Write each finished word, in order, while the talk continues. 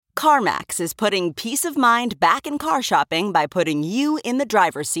CarMax is putting peace of mind back in car shopping by putting you in the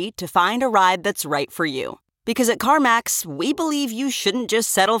driver's seat to find a ride that's right for you. Because at CarMax, we believe you shouldn't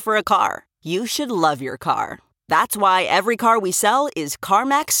just settle for a car. You should love your car. That's why every car we sell is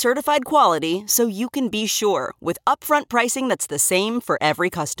CarMax certified quality, so you can be sure with upfront pricing that's the same for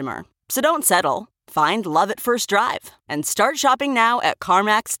every customer. So don't settle. Find love at first drive and start shopping now at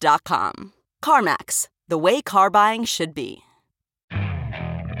CarMax.com. CarMax, the way car buying should be.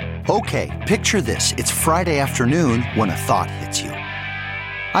 Okay, picture this. It's Friday afternoon when a thought hits you.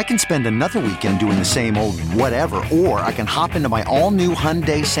 I can spend another weekend doing the same old whatever, or I can hop into my all-new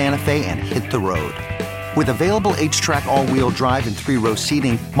Hyundai Santa Fe and hit the road. With available H-Track all-wheel drive and 3-row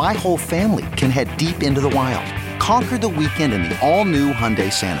seating, my whole family can head deep into the wild. Conquer the weekend in the all-new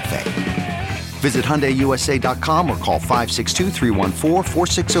Hyundai Santa Fe. Visit HyundaiUSA.com or call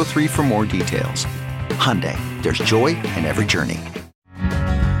 562-314-4603 for more details. Hyundai, there's joy in every journey.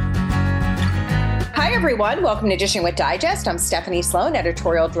 Hi, everyone. Welcome to Dishing with Digest. I'm Stephanie Sloan,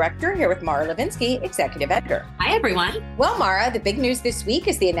 editorial director, here with Mara Levinsky, executive editor. Hi, everyone. Well, Mara, the big news this week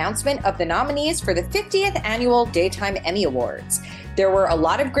is the announcement of the nominees for the 50th Annual Daytime Emmy Awards. There were a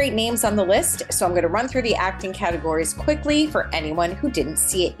lot of great names on the list, so I'm going to run through the acting categories quickly for anyone who didn't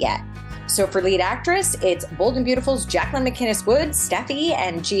see it yet. So for lead actress, it's Bold and Beautiful's Jacqueline MacInnes Wood, Steffi,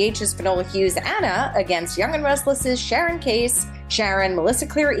 and GH's Finola Hughes, Anna, against Young and Restless's Sharon Case, Sharon, Melissa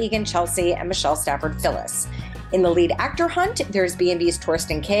Clear Egan, Chelsea, and Michelle Stafford Phyllis. In the lead actor hunt, there's B&B's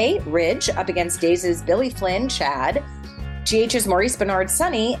Torsten Kay, Ridge, up against Days' Billy Flynn, Chad, GH's Maurice Bernard,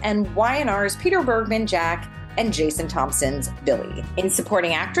 Sonny, and Y&R's Peter Bergman, Jack, and Jason Thompson's Billy. In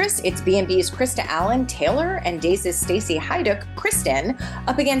supporting actress, it's B&B's Krista Allen, Taylor, and Days' Stacey Haiduk, Kristen,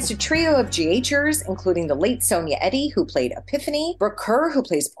 up against a trio of GHers, including the late Sonia Eddy, who played Epiphany, Brooke Kerr, who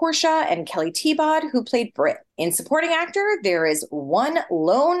plays Portia, and Kelly Thiebaud, who played Britt. In supporting actor, there is one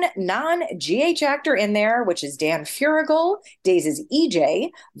lone non-GH actor in there, which is Dan Furigal, Days' EJ,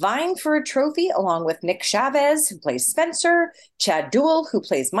 vying for a trophy along with Nick Chavez, who plays Spencer, Chad Duell, who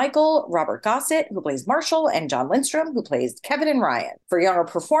plays Michael, Robert Gossett, who plays Marshall, and John Lindstrom, who plays Kevin and Ryan. For younger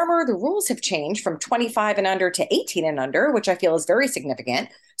performer, the rules have changed from 25 and under to 18 and under, which I feel is very significant.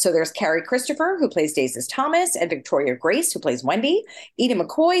 So there's Carrie Christopher, who plays Days' Thomas, and Victoria Grace, who plays Wendy, Eda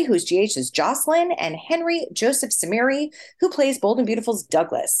McCoy, who's GH's Jocelyn, and Henry Joseph Samiri, who plays Bold and Beautiful's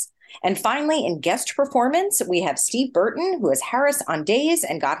Douglas. And finally, in guest performance, we have Steve Burton, who is Harris on Days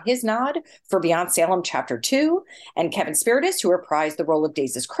and got his nod for Beyond Salem Chapter 2, and Kevin Spiritus, who reprised the role of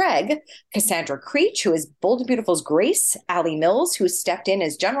Days' Craig, Cassandra Creech, who is Bold and Beautiful's Grace, Allie Mills, who stepped in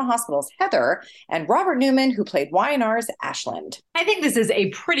as General Hospital's Heather, and Robert Newman, who played Y&R's Ashland. I think this is a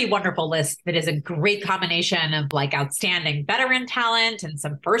pretty wonderful list that is a great combination of outstanding veteran talent and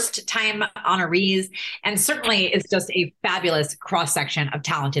some first-time honorees, and certainly is just a fabulous cross-section of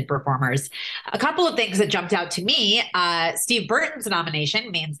talented performers. A couple of things that jumped out to me. Steve Burton's nomination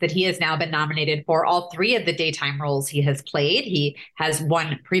means that he has now been nominated for all three of the daytime roles he has played. He has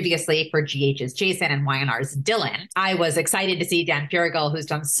won previously for GH's Jason and Y&R's Dylan. I was excited to see Dan Furigal, who's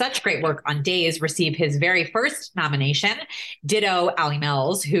done such great work on Days, receive his very first nomination. Ditto Allie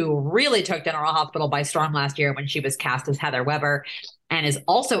Mills, who really took General Hospital by storm last year when she was cast as Heather Weber, and is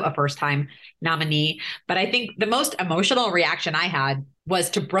also a first-time nominee. But I think the most emotional reaction I had was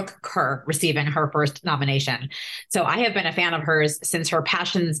to Brooke Kerr receiving her first nomination. So I have been a fan of hers since her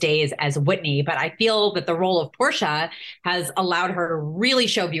Passions days as Whitney, but I feel that the role of Portia has allowed her to really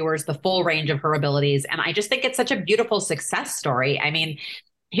show viewers the full range of her abilities. And I just think it's such a beautiful success story. I mean,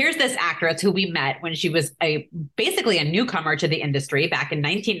 here's this actress who we met when she was basically a newcomer to the industry back in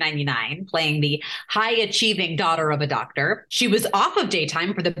 1999, playing the high-achieving daughter of a doctor. She was off of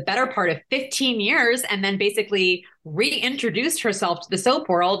daytime for the better part of 15 years and then basically reintroduced herself to the soap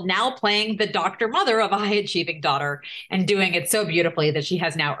world, now playing the doctor mother of a high-achieving daughter and doing it so beautifully that she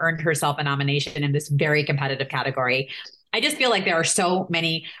has now earned herself a nomination in this very competitive category. I just feel like there are so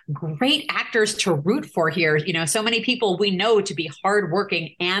many great actors to root for here. You know, so many people we know to be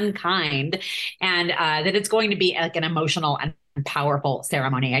hardworking and kind, and that it's going to be like an emotional and powerful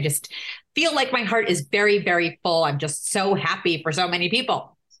ceremony. I just feel like my heart is very, very full. I'm just so happy for so many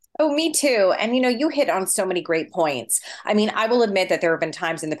people. Oh, me too. And, you hit on so many great points. I mean, I will admit that there have been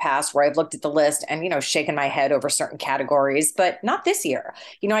times in the past where I've looked at the list and, shaken my head over certain categories, but not this year.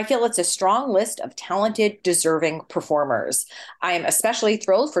 I feel it's a strong list of talented, deserving performers. I am especially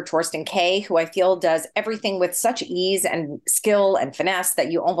thrilled for Torsten Kay, who I feel does everything with such ease and skill and finesse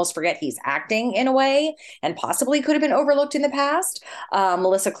that you almost forget he's acting in a way and possibly could have been overlooked in the past.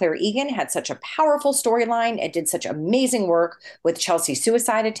 Melissa Clear Egan had such a powerful storyline and did such amazing work with Chelsea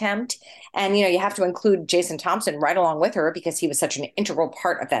Suicide Attempt attempt. And, you have to include Jason Thompson right along with her because he was such an integral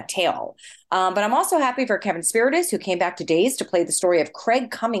part of that tale. But I'm also happy for Kevin Spiritus, who came back to Days to play the story of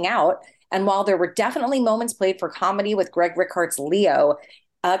Craig coming out. And while there were definitely moments played for comedy with Greg Rickhart's Leo,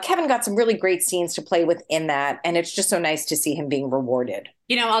 Kevin got some really great scenes to play within that. And it's just so nice to see him being rewarded.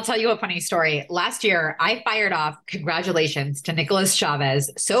 I'll tell you a funny story. Last year, I fired off congratulations to Nicholas Chavez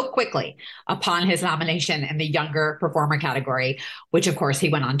so quickly upon his nomination in the younger performer category, which of course he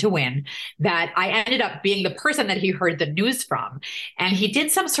went on to win, that I ended up being the person that he heard the news from. And he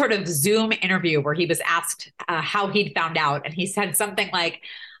did some sort of Zoom interview where he was asked how he'd found out. And he said something like,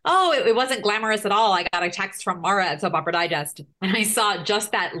 "Oh, it wasn't glamorous at all. I got a text from Mara at Soap Opera Digest, and I saw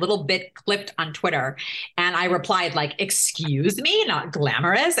just that little bit clipped on Twitter. And I replied like, excuse me, not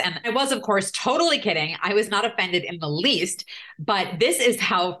glamorous." And I was, of course, totally kidding. I was not offended in the least, but this is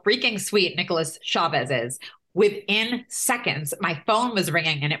how freaking sweet Nicholas Chavez is. Within seconds, my phone was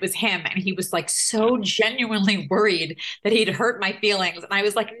ringing and it was him. And he was like so genuinely worried that he'd hurt my feelings. And I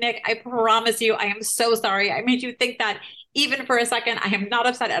was like, "Nick, I promise you, I am so sorry. I made you think that even for a second. I am not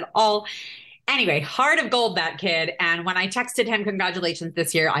upset at all." Anyway, heart of gold, that kid. And when I texted him congratulations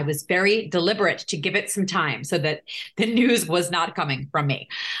this year, I was very deliberate to give it some time so that the news was not coming from me.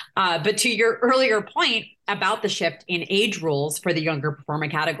 But to your earlier point about the shift in age rules for the younger performer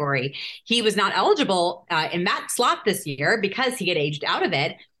category, he was not eligible in that slot this year because he had aged out of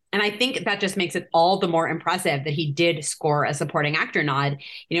it. And I think that just makes it all the more impressive that he did score a supporting actor nod.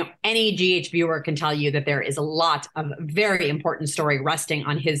 Any GH viewer can tell you that there is a lot of very important story resting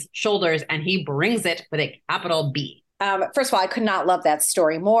on his shoulders, and he brings it with a capital B. First of all, I could not love that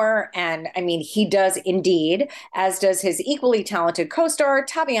story more. And I mean, he does indeed, as does his equally talented co-star,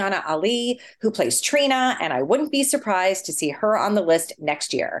 Tabyana Ali, who plays Trina. And I wouldn't be surprised to see her on the list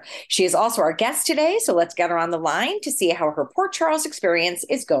next year. She is also our guest today. So let's get her on the line to see how her Port Charles experience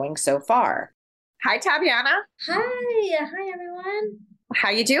is going so far. Hi, Tabyana. Hi, everyone. How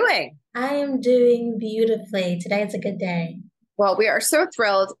you doing? I am doing beautifully. Today is a good day. Well, we are so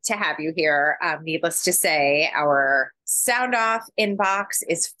thrilled to have you here. Needless to say, our sound off inbox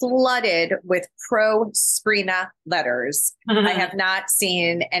is flooded with pro Sprina letters. I have not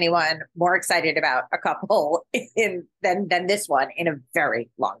seen anyone more excited about a couple than this one in a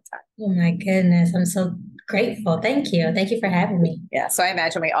very long time. Oh my goodness. I'm so grateful. Thank you. Thank you for having me. Yeah. So I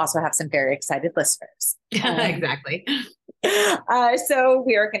imagine we also have some very excited listeners. Exactly. So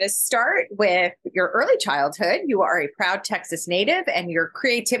we are going to start with your early childhood. You are a proud Texas native and your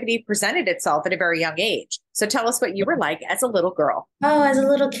creativity presented itself at a very young age. So tell us what you were like as a little girl. Oh, as a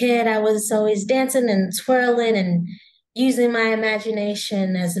little kid, I was always dancing and twirling and using my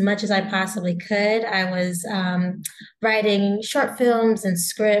imagination as much as I possibly could. I was writing short films and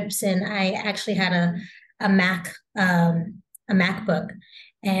scripts, and I actually had a MacBook.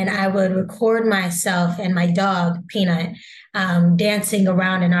 And I would record myself and my dog, Peanut, dancing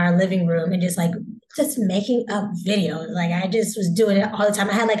around in our living room and just making up videos. Like I just was doing it all the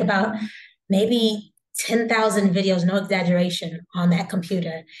time. I had like about maybe 10,000 videos, no exaggeration, on that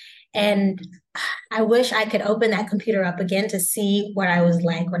computer. And I wish I could open that computer up again to see what I was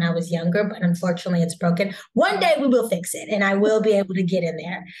like when I was younger, but unfortunately it's broken. One day we will fix it and I will be able to get in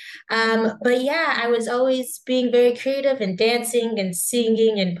there. But yeah, I was always being very creative and dancing and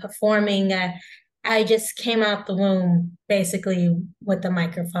singing and performing. I just came out the womb basically with the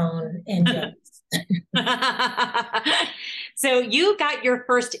microphone and jokes. So you got your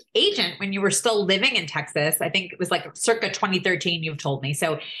first agent when you were still living in Texas. I think it was like circa 2013, you've told me.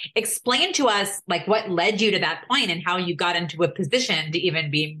 So explain to us like what led you to that point and how you got into a position to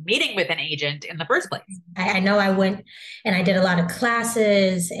even be meeting with an agent in the first place. I know I went and I did a lot of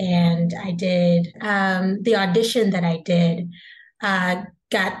classes, and I did the audition that I did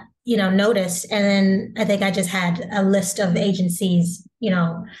got noticed. And then I think I just had a list of agencies,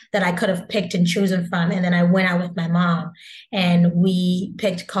 that I could have picked and chosen from. And then I went out with my mom and we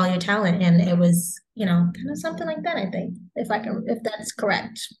picked Call Your Talent. And it was, kind of something like that, I think, if that's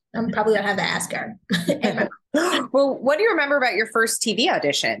correct. I'm probably gonna have to ask her. Well, what do you remember about your first TV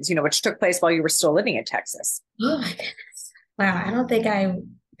auditions, which took place while you were still living in Texas? Oh my goodness. Wow. I don't think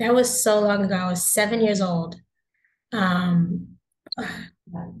that was so long ago. I was 7 years old.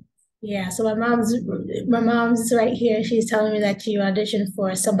 Yeah, so my mom's right here. She's telling me that you auditioned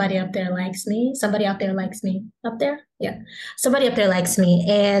for Somebody Up There Likes Me. Somebody Out There Likes Me. Up there? Yeah. Somebody Up There Likes Me.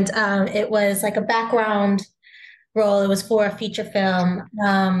 And it was like a background role. It was for a feature film.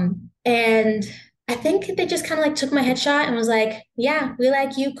 And I think they just kind of like took my headshot and was like, yeah, we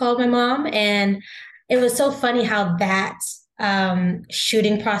like you, called my mom. And it was so funny how that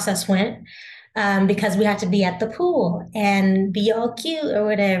shooting process went. because we had to be at the pool and be all cute or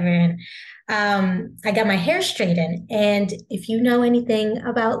whatever. And I got my hair straightened. And if you know anything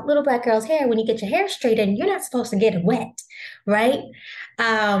about little Black girls' hair, when you get your hair straightened, you're not supposed to get it wet, right?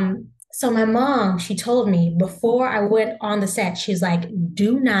 So my mom, she told me before I went on the set, she's like,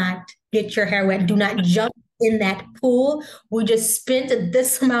 do not get your hair wet. Do not jump in that pool. We just spent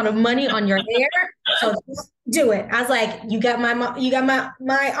this amount of money on your hair. So just do it. I was like, you got my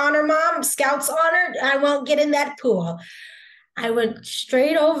honor, mom, Scout's honor. I won't get in that pool. I went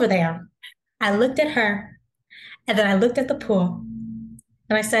straight over there. I looked at her and then I looked at the pool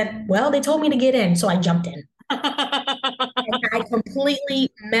and I said, well, they told me to get in. So I jumped in. And I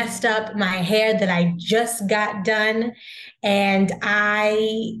completely messed up my hair that I just got done. And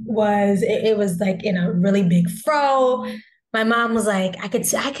it was like in a really big fro. My mom was like, I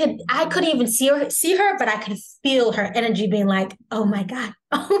couldn't even see her, but I could feel her energy being like, oh my God,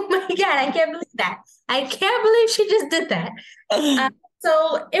 I can't believe that. I can't believe she just did that.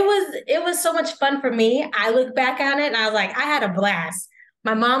 So it was so much fun for me. I look back on it and I was like, I had a blast.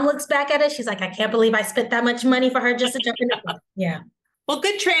 My mom looks back at it. She's like, I can't believe I spent that much money for her just to jump in the pool. Yeah. Well,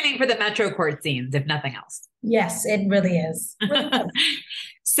 good training for the Metro Court scenes, if nothing else. Yes, it really is.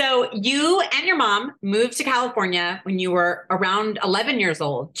 So you and your mom moved to California when you were around 11 years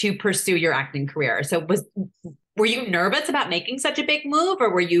old to pursue your acting career. So were you nervous about making such a big move,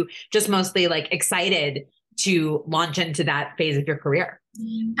 or were you just mostly like excited to launch into that phase of your career?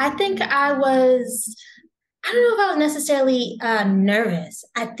 I think I don't know if I was necessarily nervous.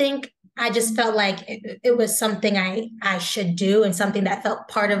 I think I just felt like it was something I should do and something that felt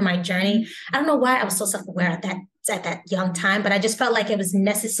part of my journey. I don't know why I was so self-aware at that young time, but I just felt like it was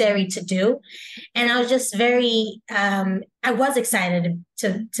necessary to do. And I was just I was excited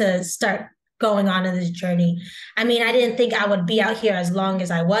to start going on in this journey. I mean, I didn't think I would be out here as long as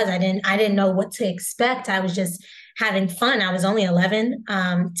I was. I didn't know what to expect. I was just having fun. I was only 11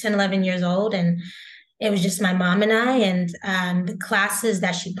 years old. And it was just my mom and I, and the classes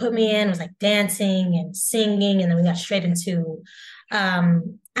that she put me in was like dancing and singing. And then we got straight into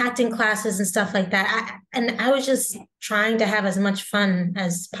acting classes and stuff like that. I was just trying to have as much fun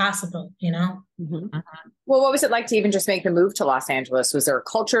as possible, you know? Mm-hmm. Well, what was it like to even just make the move to Los Angeles? Was there a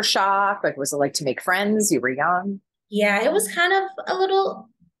culture shock? Like, was it like to make friends? You were young. Yeah, it was kind of a little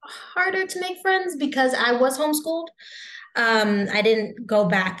harder to make friends because I was homeschooled. I didn't go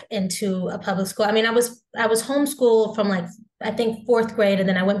back into a public school. I mean, I was homeschooled from like, I think 4th grade, and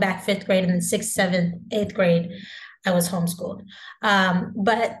then I went back 5th grade, and then 6th, 7th, 8th grade, I was homeschooled.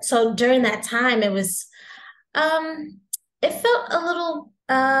 But so during that time, it was, it felt a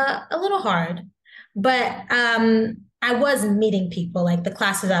little hard, but, I was meeting people, like the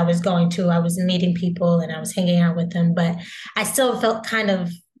classes I was going to, I was meeting people and I was hanging out with them, but I still felt kind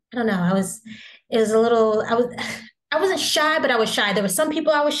of, I don't know, I wasn't shy, but I was shy. There were some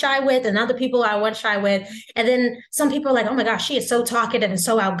people I was shy with and other people I wasn't shy with. And then some people are like, oh my gosh, she is so talkative and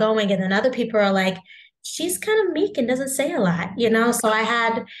so outgoing. And then other people are like, she's kind of meek and doesn't say a lot, you know? So I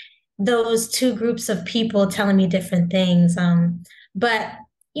had those two groups of people telling me different things. But,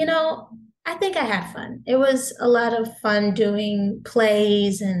 you know, I think I had fun. It was a lot of fun doing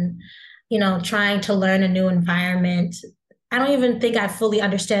plays and, you know, trying to learn a new environment. I don't even think I fully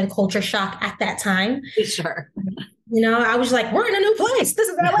understand culture shock at that time. Sure. You know, I was like, we're in a new place. This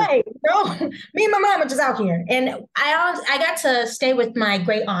is LA. You know, me and my mom are just out here. And I got to stay with my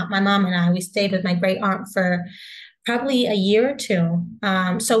great aunt. My mom and I, we stayed with my great aunt for probably a year or two.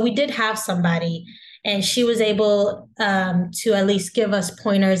 So we did have somebody, and she was able to at least give us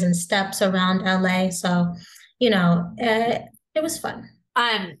pointers and steps around LA. So, you know, it was fun.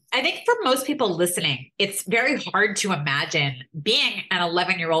 I think for most people listening, it's very hard to imagine being an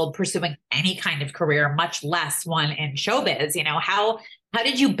 11-year-old pursuing any kind of career, much less one in showbiz. You know, how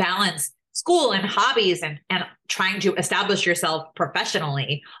did you balance school and hobbies and trying to establish yourself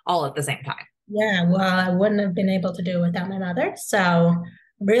professionally all at the same time? Yeah, well, I wouldn't have been able to do it without my mother. So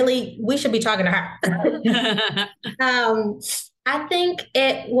really, we should be talking to her. I think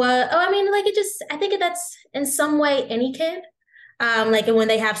it was, I think that's in some way any kid. Like when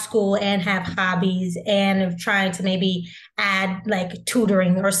they have school and have hobbies and trying to maybe add like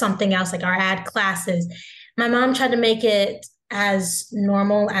tutoring or something else, like or add classes. My mom tried to make it as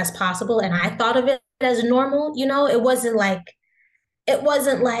normal as possible. And I thought of it as normal. You know, it wasn't like if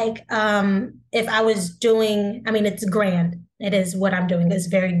I was doing, I mean, it's grand. It is what I'm doing. It's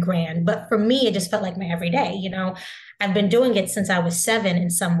very grand. But for me, it just felt like my everyday, you know. I've been doing it since I was 7 in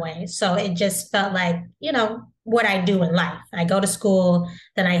some way. So it just felt like, you know, what I do in life. I go to school,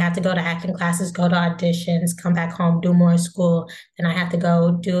 then I have to go to acting classes, go to auditions, come back home, do more school, then I have to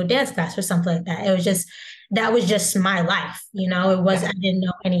go do a dance class or something like that. It was just that was just my life, It was I didn't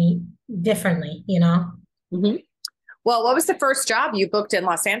know any differently. Mm-hmm. Well, what was the first job you booked in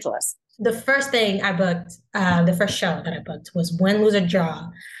Los Angeles? The first thing I booked, the first show that I booked was Win, Lose, or Draw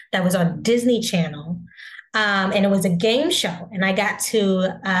that was on Disney Channel. And it was a game show. And I got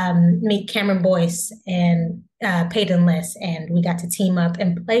to meet Cameron Boyce and Peyton List, and we got to team up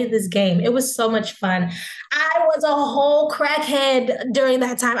and play this game. It was so much fun. I was a whole crackhead during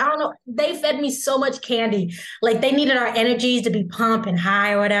that time. I don't know. They fed me so much candy. Like they needed our energies to be pumped and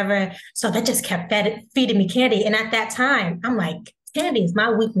high or whatever. So that just kept feeding me candy. And at that time, I'm like, candy is my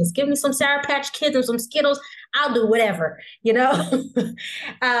weakness. Give me some Sour Patch Kids or some Skittles. I'll do whatever, but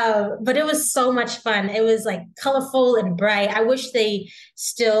it was so much fun. It was like colorful and bright. I wish they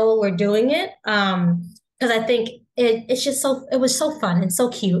still were doing it. Because I think it's just it was so fun and so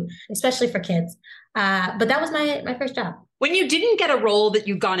cute, especially for kids. But that was my first job. When you didn't get a role that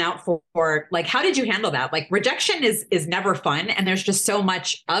you've gone out for, like, how did you handle that? Like rejection is never fun. And there's just so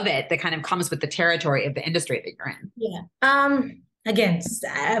much of it that kind of comes with the territory of the industry that you're in. Yeah. Again,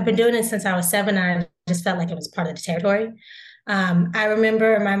 I've been doing it since I was 7. And I just felt like it was part of the territory. I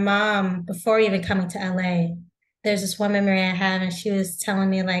remember my mom, before even coming to LA, there's this one memory I have, and she was telling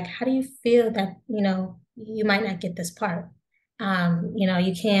me, like, how do you feel that, you might not get this part?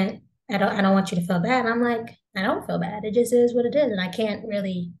 You can't, I don't want you to feel bad. And I'm like, I don't feel bad. It just is what it is. And I can't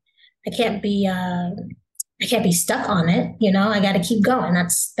be stuck on it. I got to keep going.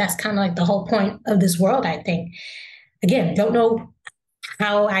 That's kind of like the whole point of this world, I think. Again, don't know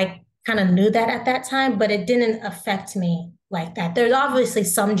how I kind of knew that at that time, but it didn't affect me like that. There's obviously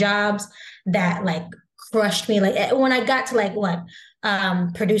some jobs that like crushed me. Like when I got to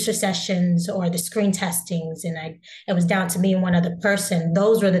producer sessions or the screen testings, and it was down to me and one other person.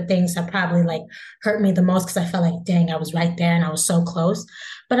 Those were the things that probably like hurt me the most, because I felt like, dang, I was right there and I was so close.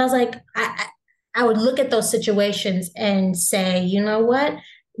 But I was like, I would look at those situations and say, you know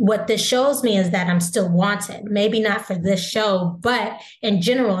what this shows me is that I'm still wanted. Maybe not for this show, but in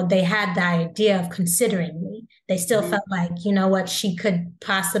general, they had the idea of considering me. They still felt like, she could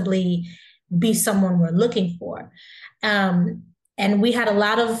possibly be someone we're looking for. And we had a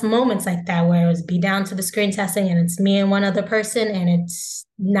lot of moments like that where it was be down to the screen testing and it's me and one other person and it's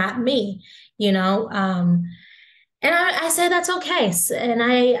not me, And I say that's okay. And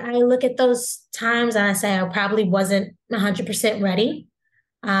I look at those times and I say I probably wasn't 100% ready.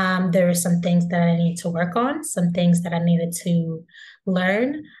 There were some things that I needed to work on, some things that I needed to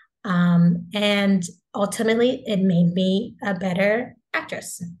learn. And ultimately, it made me a better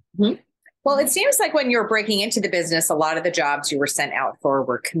actress. Mm-hmm. Well, it seems like when you were breaking into the business, a lot of the jobs you were sent out for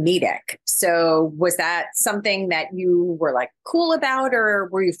were comedic. So was that something that you were like cool about, or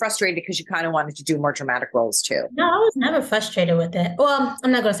were you frustrated because you kind of wanted to do more dramatic roles too? No, I was never frustrated with it. Well,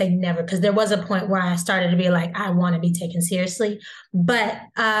 I'm not going to say never, because there was a point where I started to be like, I want to be taken seriously. But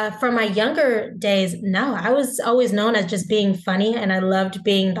for my younger days, no, I was always known as just being funny. And I loved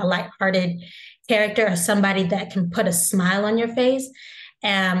being the lighthearted character, or somebody that can put a smile on your face.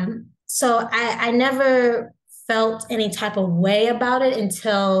 So I never felt any type of way about it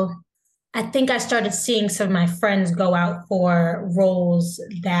until I think I started seeing some of my friends go out for roles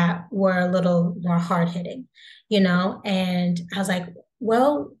that were a little more hard-hitting, and I was like,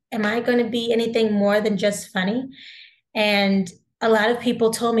 well, am I going to be anything more than just funny? And a lot of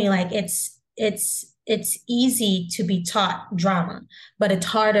people told me, like, it's easy to be taught drama, but it's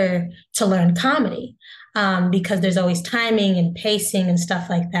harder to learn comedy. Because there's always timing and pacing and stuff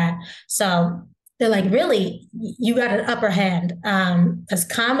like that. So they're like, really, you got an upper hand, because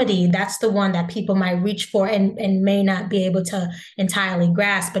comedy, that's the one that people might reach for and may not be able to entirely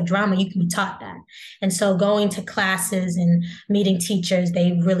grasp, but drama, you can be taught that. And so going to classes and meeting teachers,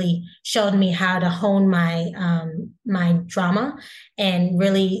 they really showed me how to hone my drama and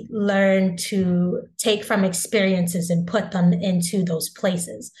really learn to take from experiences and put them into those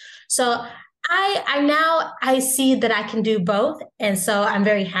places. So I see that I can do both. And so I'm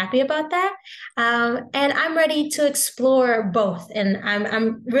very happy about that. And I'm ready to explore both. And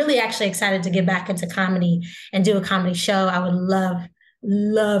I'm really actually excited to get back into comedy and do a comedy show. I would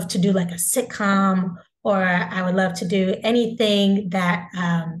love to do like a sitcom, or I would love to do anything that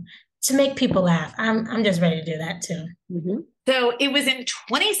to make people laugh. I'm just ready to do that too. Mm-hmm. So it was in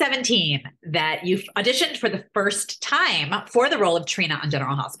 2017 that you auditioned for the first time for the role of Trina on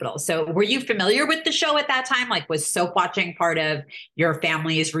General Hospital. So were you familiar with the show at that time? Like, was soap watching part of your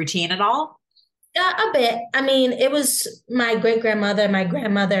family's routine at all? A bit. I mean, it was my great grandmother, my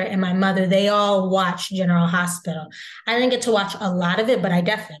grandmother, and my mother. They all watched General Hospital. I didn't get to watch a lot of it, but I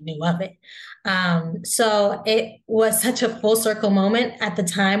definitely knew of it. So it was such a full circle moment at the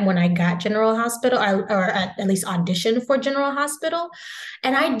time when I got General Hospital, or at least auditioned for General Hospital.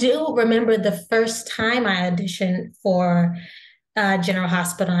 And I do remember the first time I auditioned for General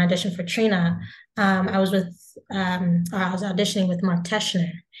Hospital, and auditioned for Trina. I was auditioning with Mark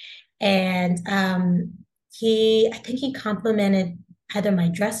Teschner. And I think he complimented either my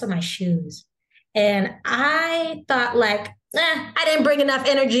dress or my shoes. And I thought like, I didn't bring enough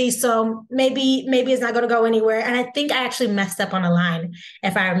energy, so maybe it's not going to go anywhere. And I think I actually messed up on a line,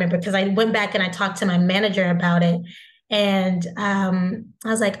 if I remember, because I went back and I talked to my manager about it. And I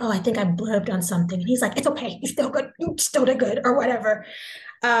was like, oh, I think I blurbed on something. And he's like, it's okay. You still good. You still did good or whatever.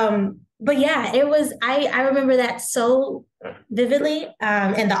 But yeah, it was, I remember that so vividly,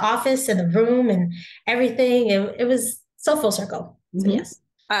 in the office and the room and everything. It was so full circle. So yes.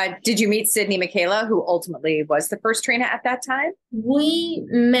 Did you meet Sydney Michaela, who ultimately was the first Trina at that time? We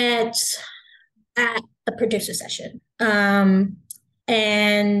met at the producer session. And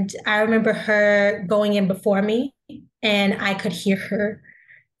I remember her going in before me, and I could hear her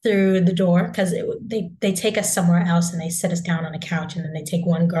through the door because they take us somewhere else and they sit us down on a couch, and then they take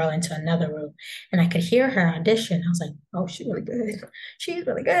one girl into another room, and I could hear her audition. I was like, oh, she's really good. She's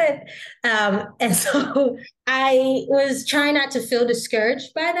really good. And so I was trying not to feel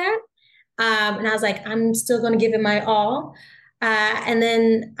discouraged by that. And I was like, I'm still going to give it my all. And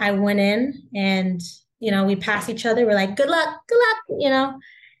then I went in and, we passed each other. We're like, good luck,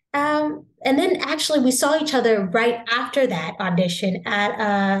 and then actually we saw each other right after that audition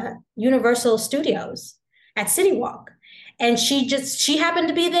at Universal Studios at City Walk. And she happened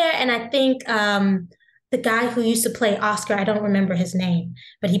to be there. And I think the guy who used to play Oscar, I don't remember his name,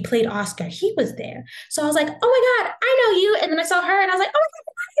 but he played Oscar. He was there. So I was like, oh my God, I know you. And then I saw her and I was like, oh my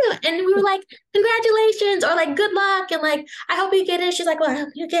God, I know you. And we were like, congratulations, or like, good luck. And like, I hope you get it. She's like, well, I hope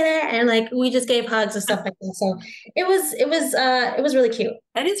you get it. And like, we just gave hugs and stuff like that. So it was really cute.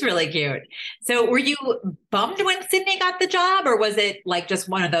 That is really cute. So were you bummed when Sydney got the job, or was it like just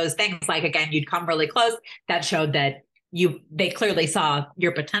one of those things, like, again, you'd come really close that showed that they clearly saw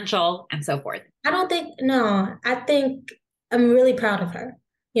your potential and so forth? I think I'm really proud of her.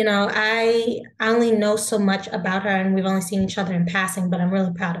 I only know so much about her, and we've only seen each other in passing, but I'm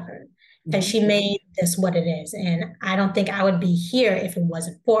really proud of her that she made this what it is. And I don't think I would be here if it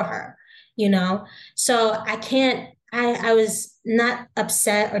wasn't for her, So I was not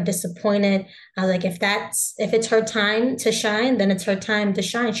upset or disappointed. I was like, if it's her time to shine, then it's her time to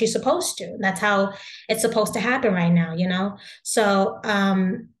shine. She's supposed to. That's how it's supposed to happen right now, So,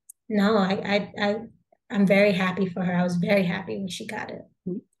 no, I'm very happy for her. I was very happy when she got it.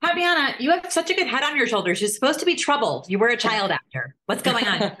 Tabyana, you have such a good head on your shoulders. You're supposed to be troubled. You were a child actor. What's going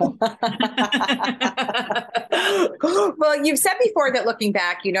on? Well, you've said before that looking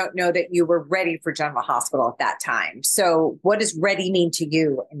back, you don't know that you were ready for General Hospital at that time. So what does ready mean to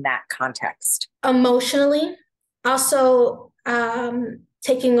you in that context? Emotionally, also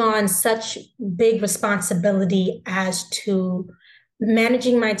taking on such big responsibility as to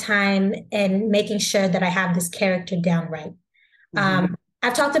managing my time and making sure that I have this character down right.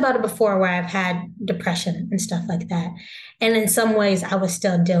 I've talked about it before where I've had depression and stuff like that. And in some ways I was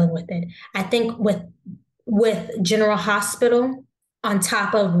still dealing with it. I think with General Hospital, on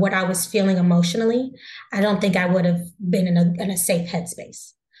top of what I was feeling emotionally, I don't think I would have been in a safe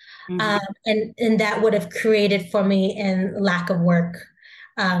headspace. And that would have created for me in lack of work,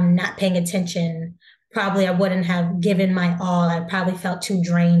 not paying attention. Probably I wouldn't have given my all. I probably felt too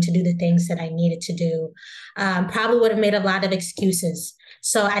drained to do the things that I needed to do. Probably would have made a lot of excuses.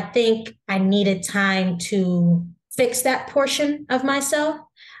 So I think I needed time to fix that portion of myself.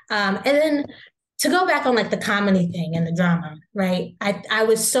 And then to go back on like the comedy thing and the drama, right? I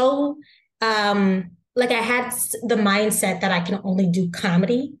was so, like I had the mindset that I can only do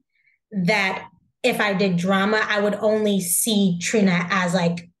comedy, that if I did drama, I would only see Trina as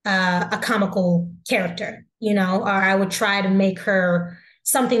like a comical character, or I would try to make her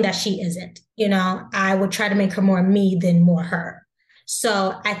something that she isn't, I would try to make her more me than more her.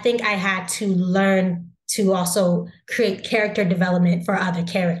 So I think I had to learn to also create character development for other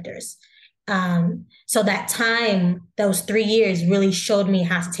characters. So that time, those 3 years really showed me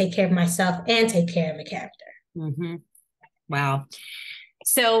how to take care of myself and take care of a character. Mm-hmm. Wow.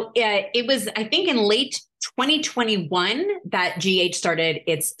 So it was, I think, in late 2021 that GH started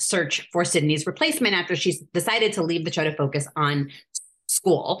its search for Sydney's replacement after she decided to leave the show to focus on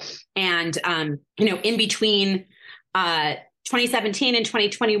school. And, in between 2017 and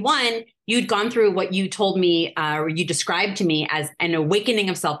 2021, you'd gone through what you told me, or you described to me as an awakening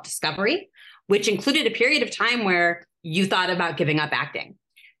of self-discovery, which included a period of time where you thought about giving up acting.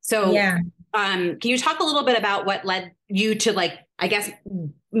 So can you talk a little bit about what led you to, like, I guess,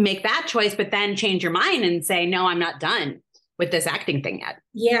 make that choice, but then change your mind and say, no, I'm not done with this acting thing yet?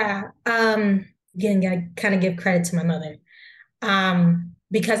 Yeah. Again, gotta kind of give credit to my mother.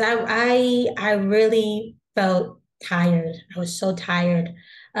 Because I really felt tired. I was so tired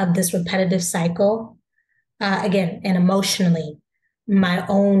of this repetitive cycle. Again, and emotionally, my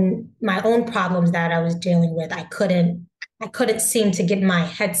own problems that I was dealing with, I couldn't seem to get my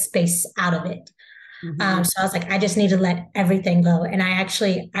headspace out of it. So I was like, I just need to let everything go. And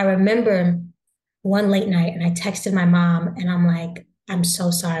I remember one late night, and I texted my mom, and I'm like, I'm so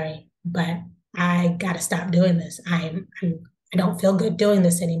sorry, but I got to stop doing this. I don't feel good doing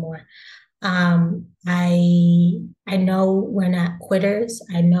this anymore. I know we're not quitters.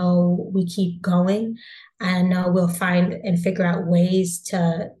 I know we keep going. I know we'll find and figure out ways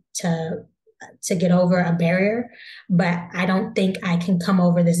to get over a barrier, but I don't think I can come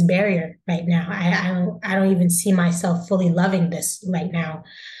over this barrier right now. I don't even see myself fully loving this right now.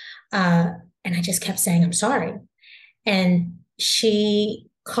 And I just kept saying, I'm sorry. And she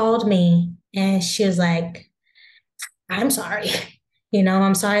called me and she was like, I'm sorry.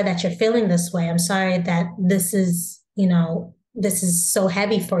 I'm sorry that you're feeling this way. I'm sorry that this is so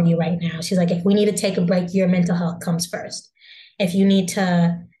heavy for you right now. She's like, if we need to take a break, your mental health comes first. If you need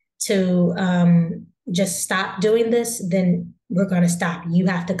to just stop doing this, then we're going to stop. You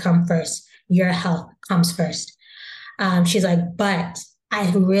have to come first. Your health comes first. She's like, but I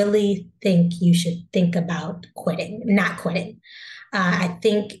really think you should think about not quitting. I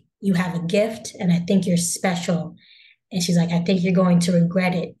think you have a gift, and I think you're special. And she's like, I think you're going to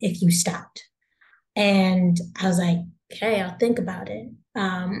regret it if you stopped. And I was like, okay, I'll think about it.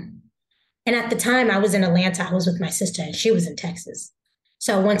 And at the time I was in Atlanta, I was with my sister, and she was in Texas.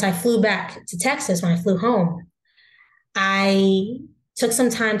 So once I flew back to Texas, when I flew home, I took some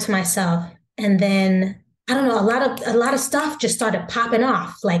time to myself. And then, I don't know, a lot of stuff just started popping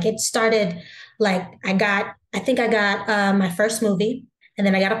off. Like it started, like I think I got my first movie, and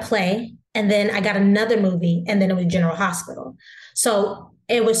then I got a play, and then I got another movie, and then it was General Hospital. So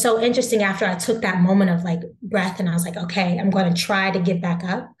it was so interesting after I took that moment of like breath, and I was like, okay, I'm going to try to get back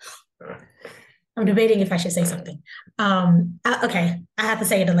up. I'm debating if I should say something. Okay, I have to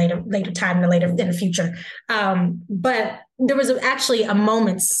say it a later time, in the future. But there was actually a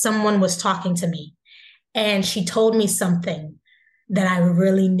moment someone was talking to me, and she told me something that I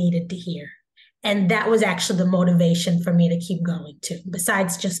really needed to hear. And that was actually the motivation for me to keep going too.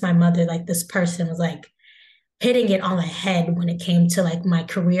 Besides just my mother, like this person was like hitting it on the head when it came to like my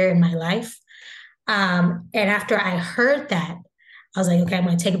career and my life. And after I heard that, I was like, okay, I'm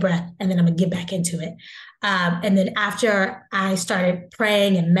going to take a breath, and then I'm going to get back into it. And then after I started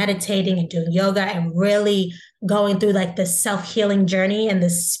praying and meditating and doing yoga and really going through like this self-healing journey and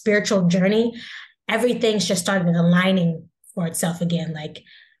this spiritual journey, everything's just started aligning for itself again. Like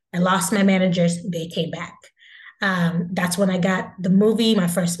I lost my managers, they came back. That's when I got the movie, my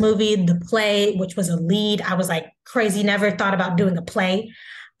first movie, the play, which was a lead. I was like crazy, never thought about doing a play.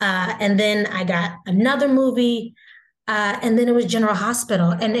 And then I got another movie, and then it was General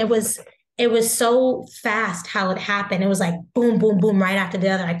Hospital. And it was so fast how it happened. It was like boom, boom, boom, right after the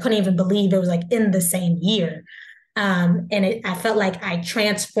other. I couldn't even believe it was like in the same year. I felt like I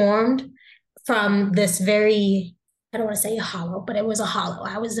transformed from this very, I don't want to say hollow, but it was a hollow.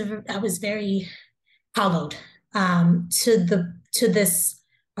 I was very hollowed to this,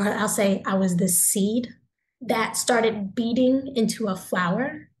 or I'll say I was this seed that started beating into a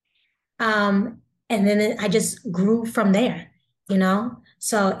flower. And then I just grew from there,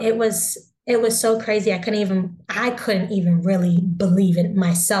 So it was so crazy. I couldn't even really believe it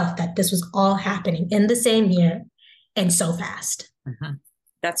myself that this was all happening in the same year and so fast. Mm-hmm.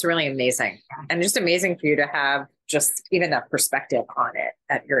 That's really amazing. And just amazing for you to have just even that perspective on it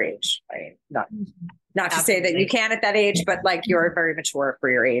at your age. I mean, not to say that you can at that age, but like you're very mature for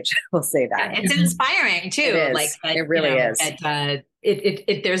your age. We'll say that. It's inspiring too. It really is.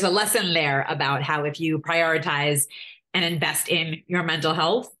 There's a lesson there about how if you prioritize and invest in your mental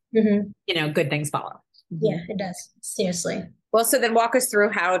health, good things follow. Yeah, it does. Seriously. Well, so then walk us through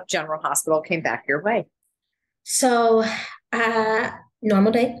how General Hospital came back your way. So,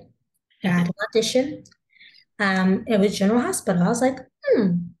 normal day, got an audition. It was General Hospital. I was like,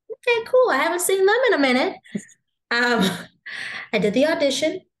 okay, cool. I haven't seen them in a minute. I did the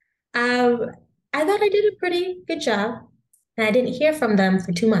audition. I thought I did a pretty good job, and I didn't hear from them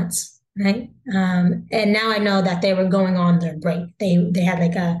for 2 months, right? And now I know that they were going on their break. They had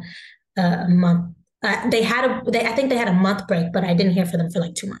like a a month. I think they had a month break, but I didn't hear from them for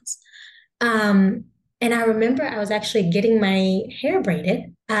like 2 months. And I remember I was actually getting my hair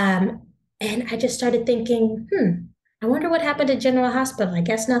braided. And I just started thinking, I wonder what happened to General Hospital. I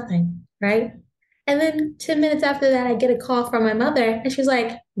guess nothing, right? And then 10 minutes after that, I get a call from my mother, and she's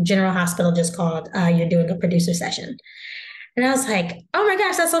like, General Hospital just called. You're doing a producer session. And I was like, oh my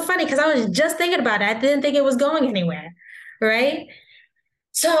gosh, that's so funny, because I was just thinking about it. I didn't think it was going anywhere, right?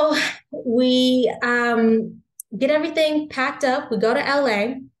 So we get everything packed up. We go to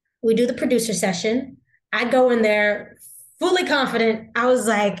LA. We do the producer session. I go in there fully confident. I was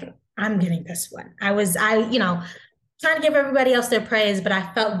like, I'm getting this one. Trying to give everybody else their praise, but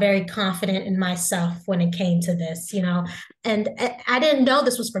I felt very confident in myself when it came to this, and I didn't know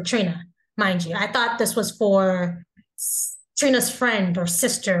this was for Trina, mind you. I thought this was for Trina's friend or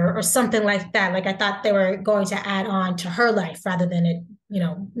sister or something like that. Like, I thought they were going to add on to her life rather than it,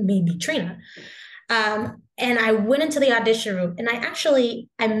 me be Trina. And I went into the audition room, and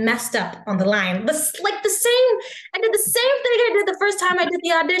I messed up on the line. I did the same thing I did the first time I did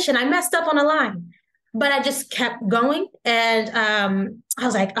the audition. I messed up on the line, but I just kept going. And I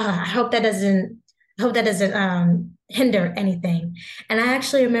was like, I hope that doesn't hinder anything. And I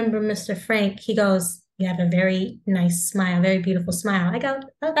actually remember Mr. Frank, he goes, you have a very nice smile, very beautiful smile. I go,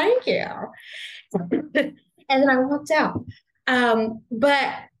 oh, thank you. And then I walked out.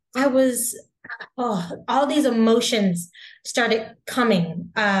 But I was, all these emotions started coming.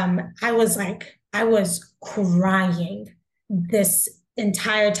 I was crying this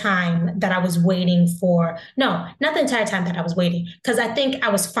entire time that I was waiting for. No, not the entire time that I was waiting, because I think I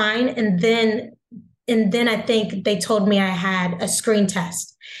was fine. And then I think they told me I had a screen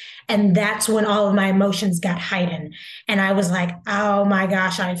test. And that's when all of my emotions got heightened. And I was like, oh my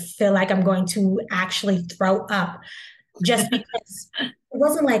gosh, I feel like I'm going to actually throw up, just because it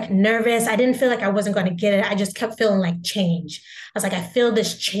wasn't like nervous. I didn't feel like I wasn't going to get it. I just kept feeling like change. I was like, I feel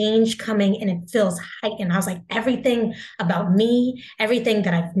this change coming, and it feels heightened. I was like, everything about me, everything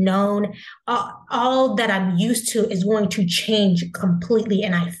that I've known, all that I'm used to is going to change completely.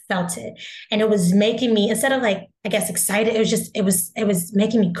 And I felt it. And it was making me, instead of like, I guess, excited, it was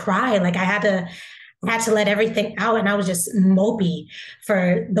making me cry. Like, I had to let everything out. And I was just mopey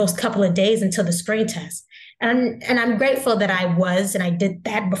for those couple of days until the screen test. And I'm grateful that I did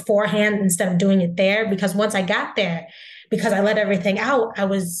that beforehand instead of doing it there, because once I got there, because I let everything out, I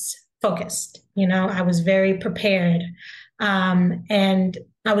was focused, I was very prepared. And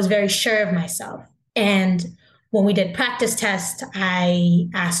I was very sure of myself. And when we did practice tests, I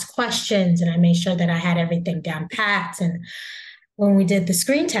asked questions and I made sure that I had everything down packed. And when we did the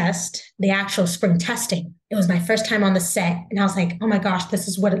screen test, the actual screen testing, it was my first time on the set. And I was like, oh my gosh, this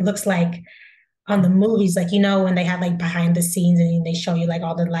is what it looks like on the movies, like, when they have like behind the scenes and they show you like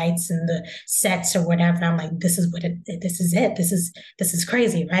all the lights and the sets or whatever. I'm like, this is it. This is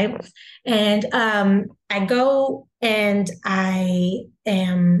crazy. Right. And I go and I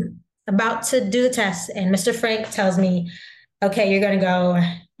am about to do the test, and Mr. Frank tells me, okay, you're going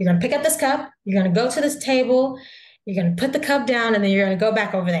to pick up this cup. You're going to go to this table. You're going to put the cup down, and then you're going to go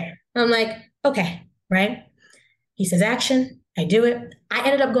back over there. I'm like, okay. Right. He says, action. I do it. I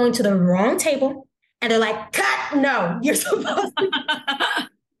ended up going to the wrong table, and they're like, cut. No, you're supposed to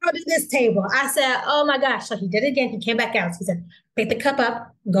go to this table. I said, oh my gosh. So he did it again. He came back out. He said, pick the cup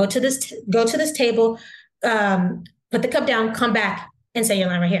up, go to this table, put the cup down, come back and say your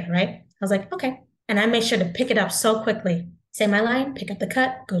line right here. Right. I was like, okay. And I made sure to pick it up so quickly. Say my line, pick up the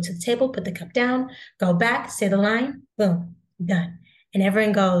cup, go to the table, put the cup down, go back, say the line, boom, done. And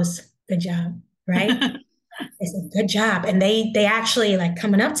everyone goes, good job. Right. They said, good job. And they actually like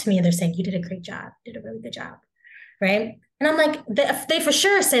coming up to me and they're saying, you did a great job. You did a really good job. Right. And I'm like, they for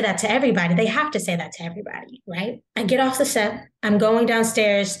sure say that to everybody. They have to say that to everybody. Right. I get off the set. I'm going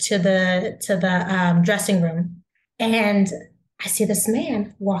downstairs to the dressing room, and I see this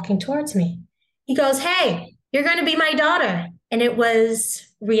man walking towards me. He goes, hey, you're going to be my daughter. And it was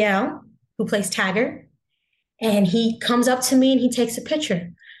Riel, who plays Taggart. And he comes up to me and he takes a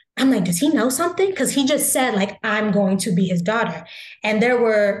picture. I'm like, does he know something? Because he just said, like, I'm going to be his daughter. And there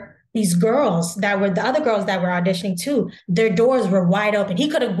were these girls that were the other girls that were auditioning too. Their doors were wide open. He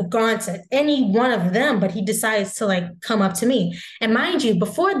could have gone to any one of them, but he decides to like come up to me. And mind you,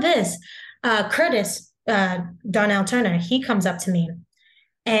 before this, Curtis, Donnell Turner, he comes up to me.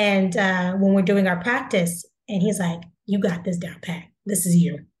 And when we're doing our practice, and he's like, you got this down pat. This is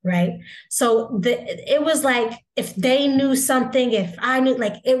you. Right. So it was like, if they knew something, if I knew,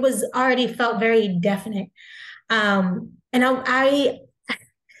 like, it was already felt very definite. And I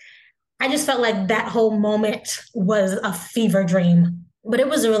just felt like that whole moment was a fever dream But it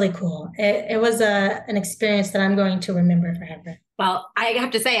was really cool. It was an experience that I'm going to remember forever. Well, I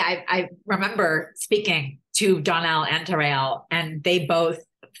have to say, I remember speaking to Donnell and Terrell, and they both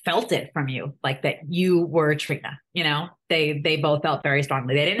felt it from you, like that you were Trina. They both felt very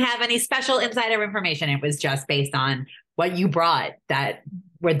strongly. They didn't have any special insider information. It was just based on what you brought,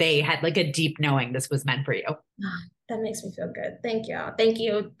 where they had like a deep knowing this was meant for you. That makes me feel good. Thank you. Thank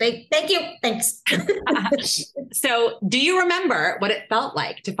you. Thank you. Thanks. So do you remember what it felt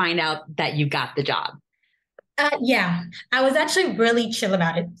like to find out that you got the job? Yeah, I was actually really chill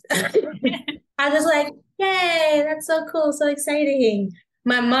about it. I was like, yay, that's so cool. So exciting.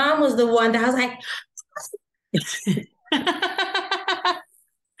 My mom was the one that I was like,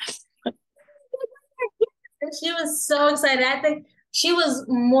 and she was so excited. I think she was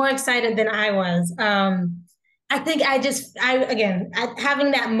more excited than I was. I think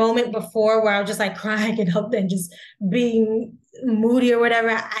having that moment before where I was just like crying and just being moody or whatever,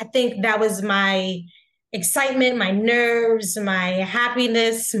 I think that was my excitement, my nerves, my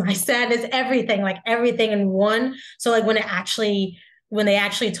happiness, my sadness, everything, like everything in one. So like when they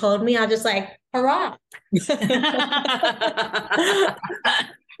actually told me, I was just like, hurrah.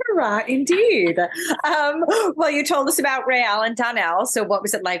 Hurrah, indeed. Well, you told us about Raelle and Donnell. So what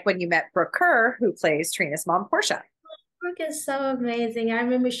was it like when you met Brooke Kerr, who plays Trina's mom, Portia? Brooke is so amazing. I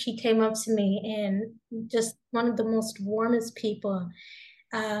remember she came up to me and just one of the most warmest people.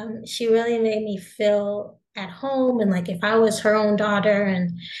 She really made me feel at home and like if I was her own daughter.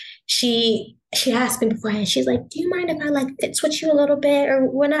 And she asked me beforehand, she's like, do you mind if I like fit switch you a little bit? Or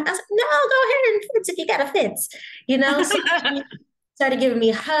when I was like, no, go ahead and fits if you gotta fits, So she started giving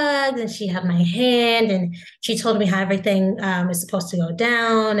me hugs and she held my hand and she told me how everything is supposed to go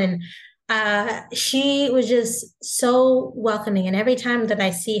down. And she was just so welcoming. And every time that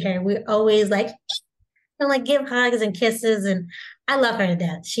I see her, we're always like give hugs and kisses. And I love her to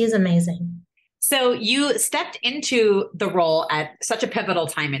death. She's amazing. So you stepped into the role at such a pivotal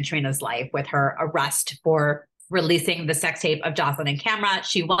time in Trina's life with her arrest for releasing the sex tape of Jocelyn and Camera.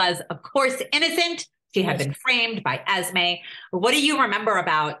 She was, of course, innocent. She had been framed by Esme. What do you remember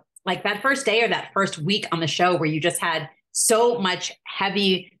about like that first day or that first week on the show where you just had so much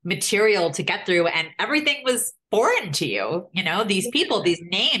heavy material to get through and everything was foreign to you? These people, these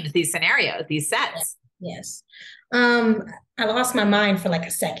names, these scenarios, these sets. Yes. I lost my mind for like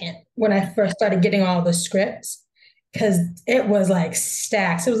a second when I first started getting all the scripts because it was like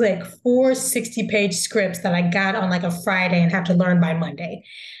stacks. It was like 4 60-page scripts that I got on like a Friday and have to learn by Monday.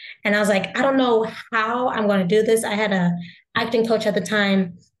 And I was like, I don't know how I'm going to do this. I had a acting coach at the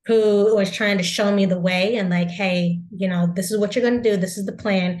time who was trying to show me the way and like, hey, this is what you're going to do. This is the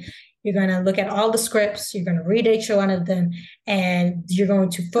plan. You're going to look at all the scripts. You're going to read each one of them and you're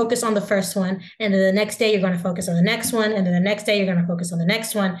going to focus on the first one. And then the next day, you're going to focus on the next one. And then the next day, you're going to focus on the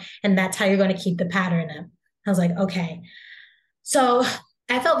next one. And that's how you're going to keep the pattern up. I was like, okay. So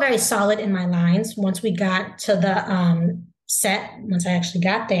I felt very solid in my lines. Once we got to the set, once I actually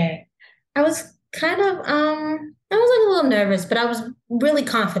got there, I was kind of, I was like a little nervous, but I was really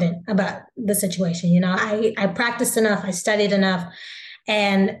confident about the situation. I practiced enough. I studied enough.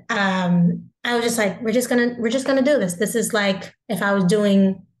 And I was just like, we're just gonna do this. This is like if I was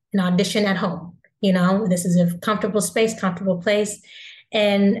doing an audition at home, this is a comfortable space, comfortable place.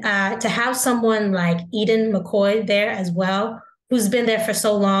 And to have someone like Eden McCoy there as well, who's been there for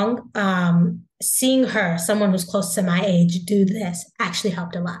so long, seeing her, someone who's close to my age, do this actually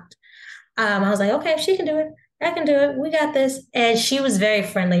helped a lot. I was like, okay, if she can do it, I can do it. We got this. And she was very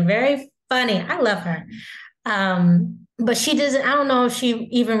friendly, very funny. I love her. But she doesn't, I don't know if she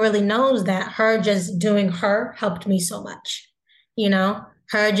even really knows that her just doing her helped me so much,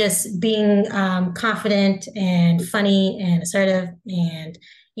 her just being confident and funny and assertive and,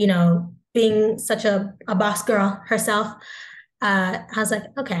 being such a boss girl herself. I was like,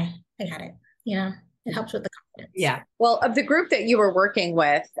 okay, I got it. It helps with the confidence. Yeah. Well, of the group that you were working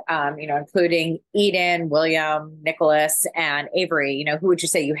with, including Eden, William, Nicholas, and Avery, who would you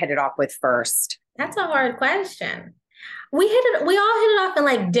say you hit it off with first? That's a hard question. We all hit it off in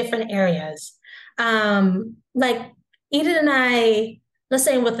like different areas. Like Eden and I, let's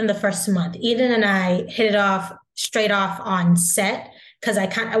say within the first month, Eden and I hit it off straight off on set because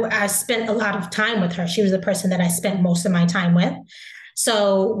I spent a lot of time with her. She was the person that I spent most of my time with.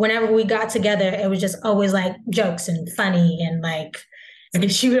 So whenever we got together, it was just always like jokes and funny and like, and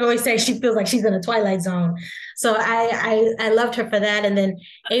she would always say she feels like she's in a Twilight Zone. So I loved her for that. And then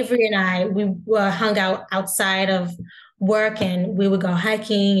Avery and I, we hung out outside of work and we would go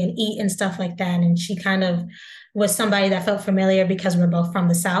hiking and eat and stuff like that. And she kind of was somebody that felt familiar because we're both from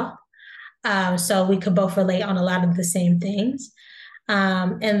the South. So we could both relate on a lot of the same things.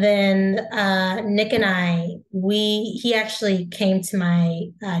 And then Nick and he actually came to my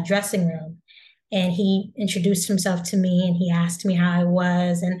dressing room and he introduced himself to me and he asked me how I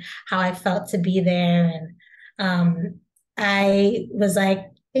was and how I felt to be there. And I was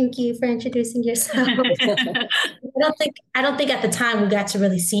like, thank you for introducing yourself. I don't think at the time we got to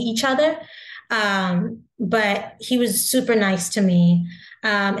really see each other. But he was super nice to me.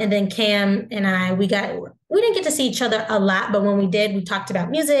 And then Cam and we didn't get to see each other a lot, but when we did, we talked about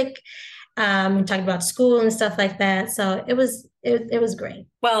music. We talked about school and stuff like that. So it was great.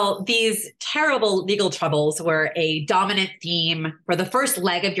 Well, these terrible legal troubles were a dominant theme for the first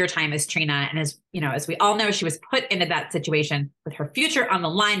leg of your time as Trina. And as we all know, she was put into that situation with her future on the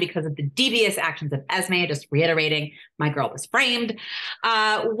line because of the devious actions of Esme. Just reiterating, my girl was framed.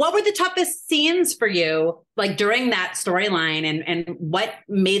 What were the toughest scenes for you, like during that storyline, and what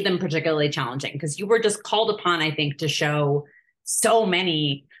made them particularly challenging? Because you were just called upon, I think, to show so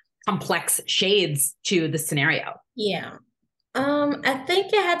many complex shades to the scenario. Yeah. I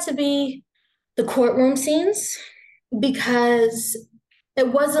think it had to be the courtroom scenes because it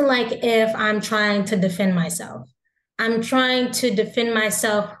wasn't like if I'm trying to defend myself. I'm trying to defend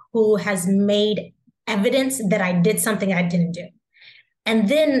myself who has made evidence that I did something I didn't do. And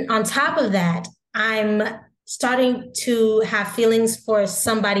then on top of that, I'm starting to have feelings for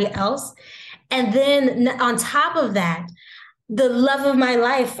somebody else. And then on top of that, the love of my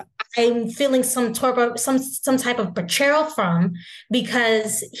life, I'm feeling some type of betrayal from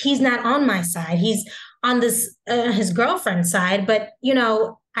because he's not on my side. He's on this his girlfriend's side, but I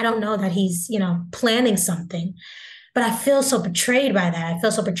don't know that he's planning something. But I feel so betrayed by that. I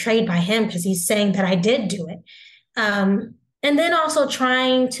feel so betrayed by him because he's saying that I did do it. And then also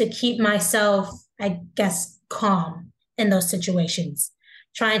trying to keep myself, I guess, calm in those situations,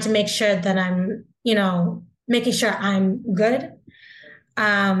 trying to make sure that I'm, making sure I'm good.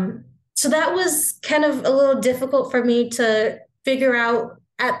 So that was kind of a little difficult for me to figure out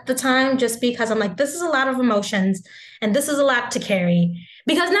at the time, just because I'm like, this is a lot of emotions and this is a lot to carry.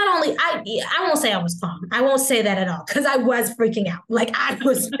 Because not only I won't say I was calm. I won't say that at all because I was freaking out. Like I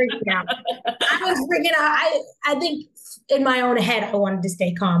was freaking out. I think in my own head, I wanted to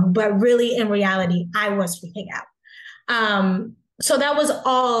stay calm, but really in reality, I was freaking out. So that was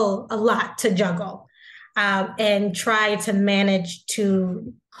all a lot to juggle. And try to manage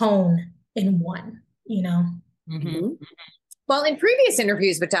to hone in one, Mm-hmm. Well, in previous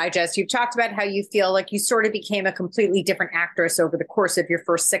interviews with Digest, you've talked about how you feel like you sort of became a completely different actress over the course of your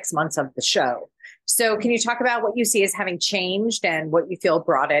first 6 months of the show. So can you talk about what you see as having changed and what you feel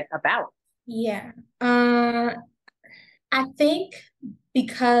brought it about? Yeah. I think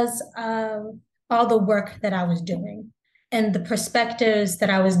because of all the work that I was doing and the perspectives that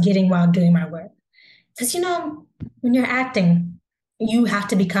I was getting while doing my work. Because, when you're acting, you have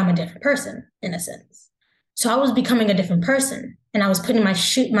to become a different person in a sense. So I was becoming a different person and I was putting my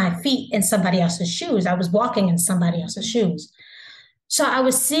feet in somebody else's shoes. I was walking in somebody else's shoes. So I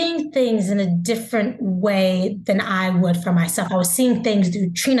was seeing things in a different way than I would for myself. I was seeing things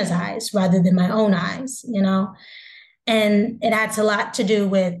through Trina's eyes rather than my own eyes, and it has a lot to do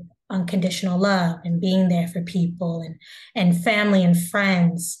with unconditional love and being there for people and family and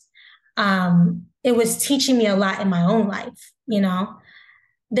friends. It was teaching me a lot in my own life,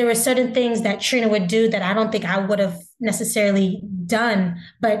 There were certain things that Trina would do that I don't think I would have necessarily done,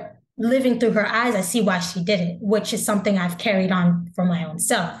 but living through her eyes, I see why she did it, which is something I've carried on for my own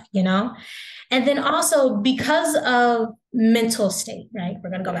self, And then also because of mental state, right?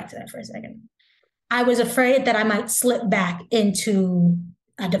 We're going to go back to that for a second. I was afraid that I might slip back into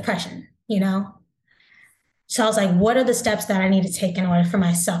a depression, So I was like, what are the steps that I need to take in order for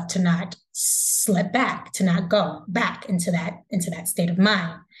myself to not slip back, to not go back into that state of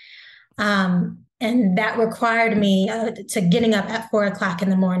mind? And that required me to getting up at 4:00 in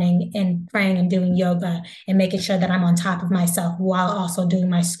the morning and praying and doing yoga and making sure that I'm on top of myself while also doing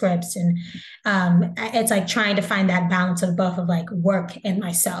my scripts. And it's like trying to find that balance of both of like work and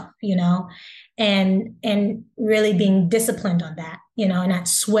myself, and really being disciplined on that, and not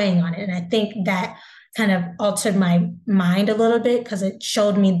swaying on it. And I think that kind of altered my mind a little bit because it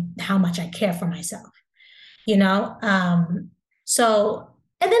showed me how much I care for myself, So,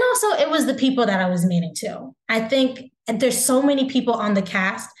 and then also it was the people that I was meeting too. I think there's so many people on the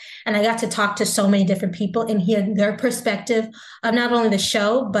cast and I got to talk to so many different people and hear their perspective of not only the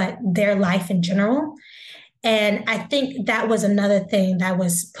show, but their life in general. And I think that was another thing that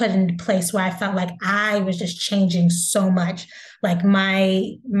was put into place where I felt like I was just changing so much, like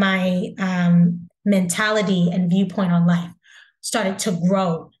my mentality and viewpoint on life started to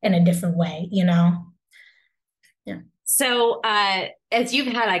grow in a different way, Yeah. So, as you've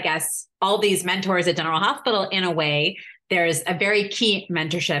had, I guess, all these mentors at General Hospital, in a way, there's a very key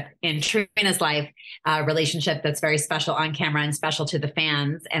mentorship in Trina's life, relationship that's very special on camera and special to the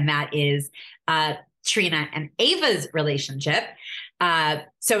fans. And that is Trina and Ava's relationship.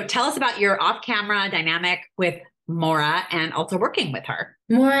 So tell us about your off-camera dynamic with Maura and also working with her.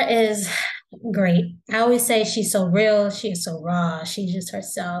 Maura is great. I always say she's so real. She is so raw. She's just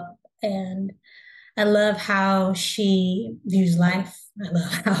herself. And I love how she views life. I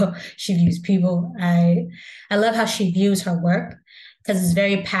love how she views people. I love how she views her work because it's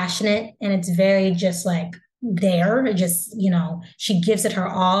very passionate and it's very just like there. It just, she gives it her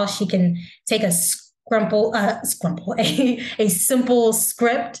all. She can take a a simple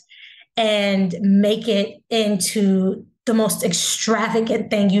script and make it into the most extravagant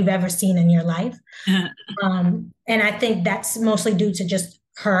thing you've ever seen in your life. And I think that's mostly due to just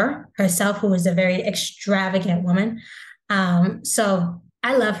herself, who is a very extravagant woman. So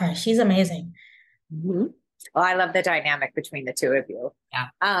I love her. She's amazing. Mm-hmm. Well, I love the dynamic between the two of you. Yeah.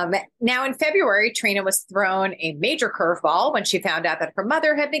 Now in February, Trina was thrown a major curveball when she found out that her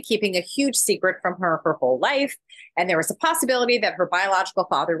mother had been keeping a huge secret from her whole life. And there was a possibility that her biological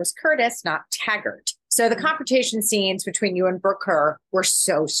father was Curtis, not Taggart. So the confrontation scenes between you and Brooke Kerr were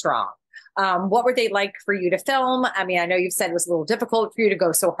so strong. What were they like for you to film? I mean, I know you've said it was a little difficult for you to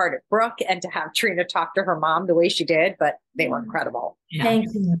go so hard at Brooke and to have Trina talk to her mom the way she did, but they were incredible. Yeah.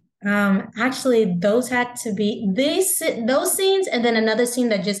 Thank you. Actually, those had to be those scenes, and then another scene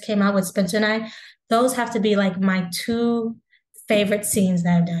that just came out with Spencer and I. Those have to be like my two favorite scenes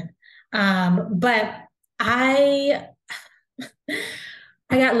that I've done. But I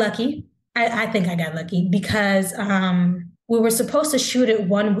got lucky. I think I got lucky because we were supposed to shoot it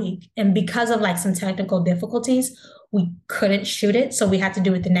 1 week, and because of like some technical difficulties, we couldn't shoot it, so we had to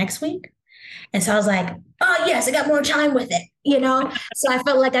do it the next week. And so I was like, oh, yes, I got more time with it, So I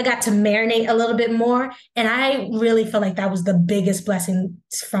felt like I got to marinate a little bit more. And I really feel like that was the biggest blessing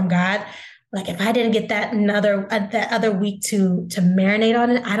from God. Like if I didn't get that other week to marinate on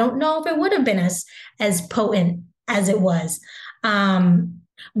it, I don't know if it would have been as potent as it was.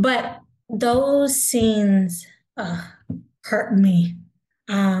 But those scenes hurt me.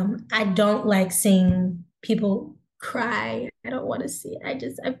 I don't like seeing people cry. I don't want to see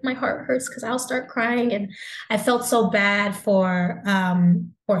it. My heart hurts because I'll start crying. And I felt so bad for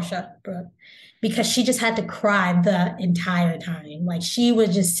Portia, Brooke, because she just had to cry the entire time. Like she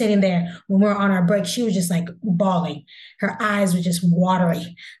was just sitting there when we were on our break. She was just like bawling. Her eyes were just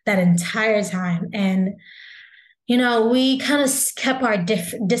watery that entire time. And we kind of kept our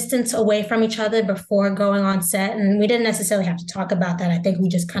distance away from each other before going on set. And we didn't necessarily have to talk about that. I think we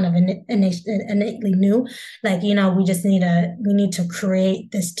just kind of innately knew, like, we need to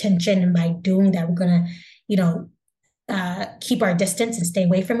create this tension. And by doing that, we're going to, keep our distance and stay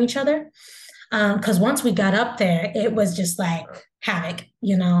away from each other. Because once we got up there, it was just like havoc,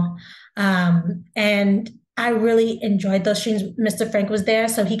 and I really enjoyed those scenes. Mr. Frank was there,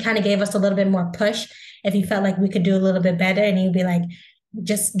 so he kind of gave us a little bit more push if he felt like we could do a little bit better. And he'd be like,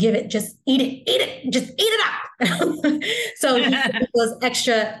 just eat it, just eat it up. So he was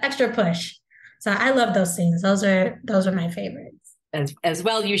extra push. So I love those scenes. Those are my favorites. As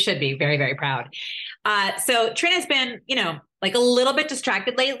well, you should be very, very proud. So Trina's been, like a little bit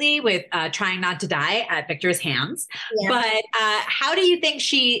distracted lately with trying not to die at Victor's hands. Yeah. But how do you think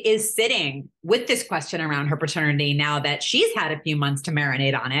she is sitting with this question around her paternity now that she's had a few months to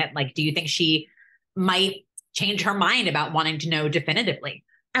marinate on it? Like, do you think she might change her mind about wanting to know definitively?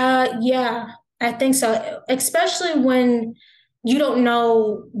 Yeah, I think so. Especially when you don't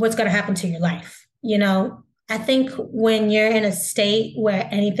know what's going to happen to your life. I think when you're in a state where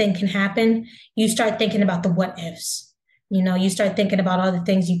anything can happen, you start thinking about the what ifs. You start thinking about all the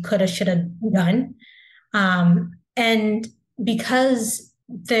things you could have, should have done. And because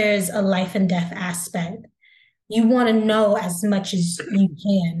there's a life and death aspect, you want to know as much as you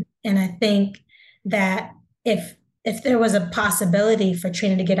can. And I think that if there was a possibility for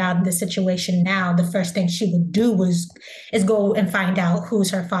Trina to get out of the situation now, the first thing she would do is go and find out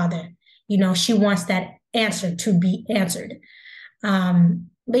who's her father. She wants that answer to be answered.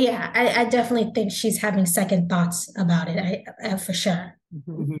 But yeah, I definitely think she's having second thoughts about it, for sure.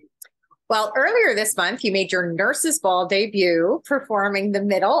 Mm-hmm. Well, earlier this month, you made your Nurses Ball debut performing the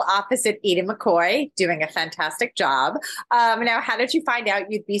middle opposite Eden McCoy, doing a fantastic job. Now, how did you find out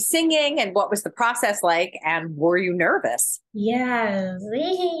you'd be singing and what was the process like? And were you nervous? Yes.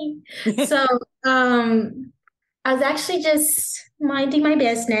 So I was actually just minding my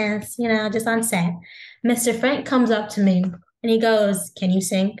business, just on set. Mr. Frank comes up to me and he goes, "Can you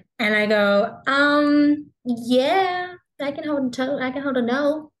sing?" And I go, yeah. I can hold a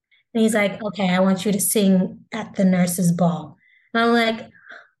note. And he's like, okay, I want you to sing at the nurse's ball. And I'm like,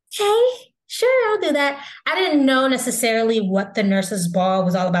 okay, sure, I'll do that. I didn't know necessarily what the nurse's ball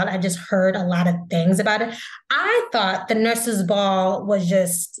was all about. I just heard a lot of things about it. I thought the nurse's ball was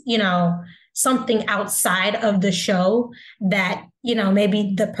just, something outside of the show that,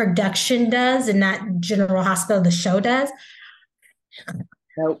 maybe the production does and not General Hospital, the show does.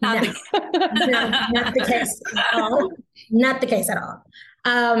 Nope. No, not the case at all. Not the case at all.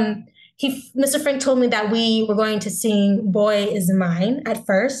 Mr. Frank told me that we were going to sing "Boy Is Mine" at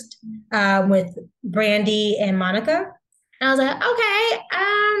first with Brandy and Monica, and I was like, okay,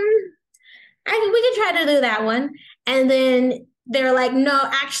 we can try to do that one. And then they were like, no,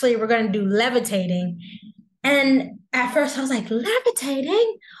 actually, we're going to do "Levitating." And at first, I was like,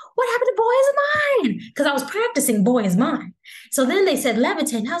 "Levitating? What happened to "Boy Is Mine"? Because I was practicing "Boy Is Mine." So then they said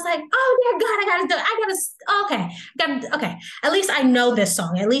 "Levitating." I was like, oh, dear God, I got to, okay. At least I know this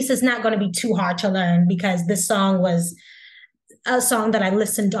song. At least it's not going to be too hard to learn because this song was a song that I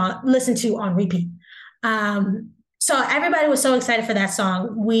listened to on repeat. So everybody was so excited for that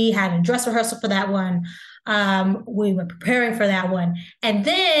song. We had a dress rehearsal for that one. We were preparing for that one. And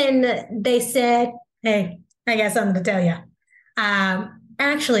then they said, hey, I got something to tell you.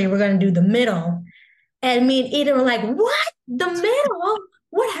 Actually, we're going to do the middle. And me and Eden were like, what? The middle?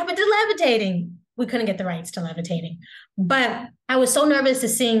 What happened to "Levitating"? We couldn't get the rights to "Levitating." But I was so nervous to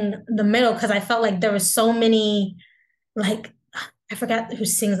sing the middle because I felt like there were so many, I forgot who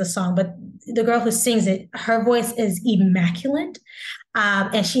sings the song, but the girl who sings it, her voice is immaculate.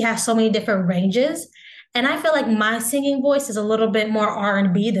 And she has so many different ranges. And I feel like my singing voice is a little bit more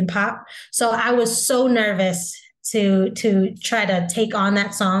R&B than pop. So I was so nervous to try to take on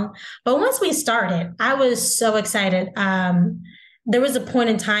that song. But once we started, I was so excited. There was a point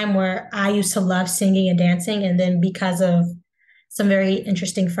in time where I used to love singing and dancing. And then because of some very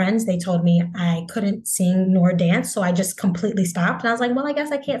interesting friends, they told me I couldn't sing nor dance. So I just completely stopped. And I was like, well, I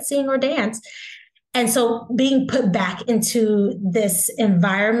guess I can't sing or dance. And so being put back into this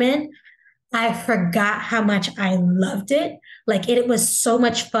environment, I forgot how much I loved it. Like it was so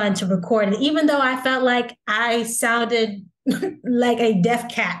much fun to record. And even though I felt like I sounded like a deaf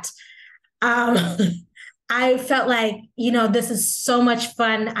cat, I felt like, this is so much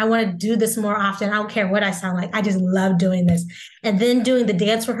fun. I want to do this more often. I don't care what I sound like. I just love doing this. And then doing the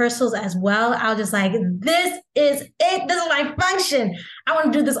dance rehearsals as well. I was just like, this is it. This is my function. I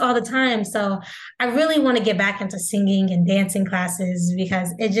want to do this all the time. So I really want to get back into singing and dancing classes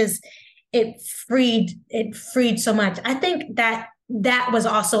because it freed so much. I think that was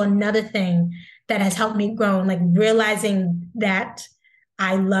also another thing that has helped me grow, like realizing that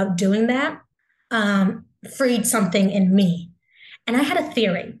I love doing that, freed something in me. And I had a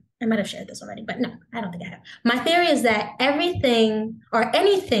theory. I might have shared this already, but no, I don't think I have. My theory is that everything or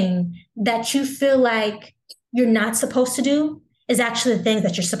anything that you feel like you're not supposed to do is actually the things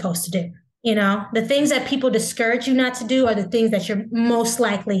that you're supposed to do. The things that people discourage you not to do are the things that you're most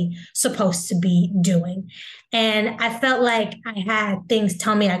likely supposed to be doing. And I felt like I had things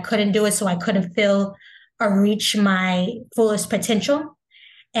tell me I couldn't do it, so I couldn't feel or reach my fullest potential.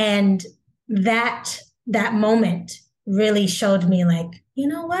 And that moment really showed me like, you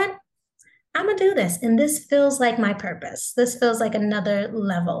know what? I'm going to do this. And this feels like my purpose. This feels like another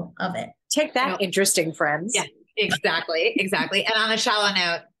level of it. Take that, interesting friends. Yeah, exactly. And on a shallow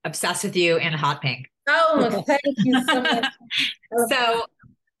note, obsessed with you in hot pink. Oh, thank you so much. So,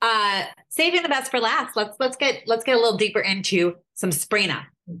 saving the best for last. Let's get a little deeper into some Sprina.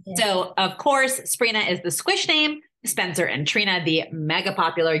 Yeah. So, of course, Sprina is the Squish name. Spencer and Trina, the mega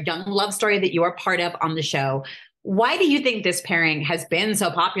popular young love story that you are part of on the show. Why do you think this pairing has been so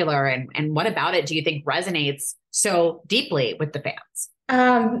popular, and what about it do you think resonates so deeply with the fans?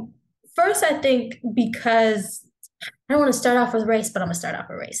 First, I think because I don't want to start off with race, but I'm going to start off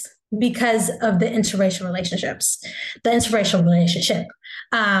with race because of the interracial relationships, the interracial relationship.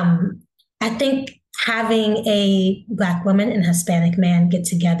 I think having a Black woman and Hispanic man get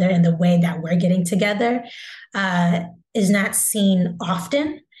together in the way that we're getting together is not seen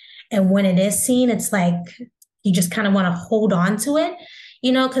often. And when it is seen, it's like you just kind of want to hold on to it,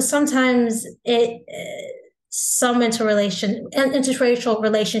 because sometimes some interracial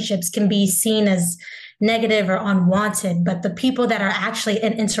relationships can be seen as negative or unwanted, but the people that are actually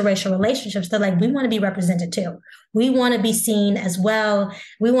in interracial relationships, they're like, we want to be represented too. We want to be seen as well.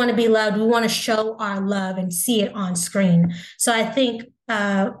 We want to be loved. We want to show our love and see it on screen. So I think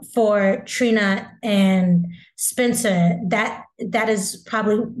for Trina and Spencer, that is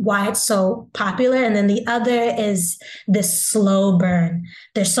probably why it's so popular. And then the other is this slow burn.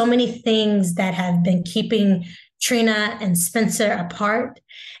 There's so many things that have been keeping Trina and Spencer apart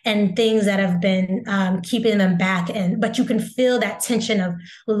and things that have been keeping them back. But you can feel that tension of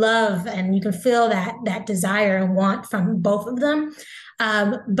love, and you can feel that desire and want from both of them.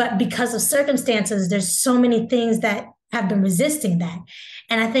 But because of circumstances, there's so many things that have been resisting that.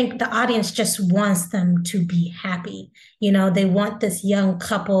 And I think the audience just wants them to be happy. They want this young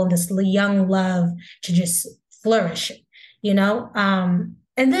couple, this young love to just flourish,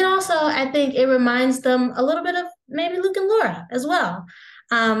 and then also, I think it reminds them a little bit of maybe Luke and Laura as well.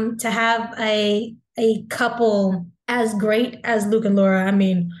 To have a couple as great as Luke and Laura. I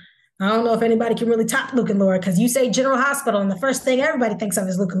mean, I don't know if anybody can really top Luke and Laura, because you say General Hospital and the first thing everybody thinks of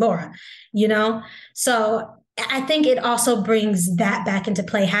is Luke and Laura, So I think it also brings that back into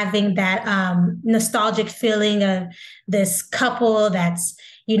play, having that nostalgic feeling of this couple that's,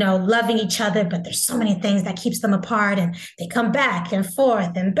 loving each other, but there's so many things that keeps them apart, and they come back and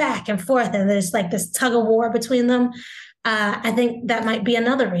forth and back and forth. And there's like this tug of war between them. I think that might be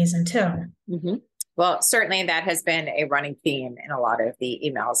another reason too. Mm-hmm. Well, certainly that has been a running theme in a lot of the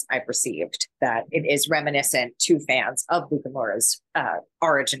emails I've received, that it is reminiscent to fans of Luke and Laura's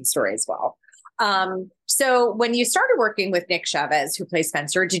origin story as well. So when you started working with Nick Chavez, who plays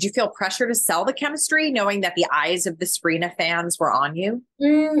Spencer, did you feel pressure to sell the chemistry, knowing that the eyes of the Sabrina fans were on you?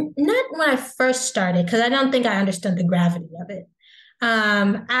 Not when I first started, because I don't think I understood the gravity of it.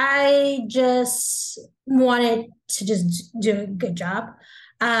 I just wanted to just do a good job.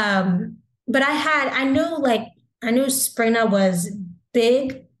 But I knew Sabrina was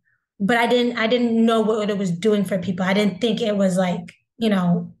big, but I didn't know what it was doing for people. I didn't think it was like,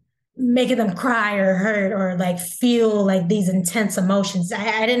 making them cry or hurt or like feel like these intense emotions.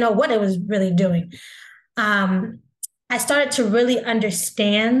 I didn't know what it was really doing. I started to really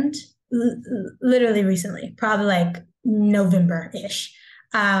understand literally recently, probably like November-ish.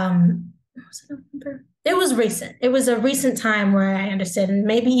 Was it November? It was recent. It was a recent time where I understood, and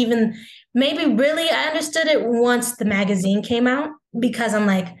maybe really I understood it once the magazine came out, because I'm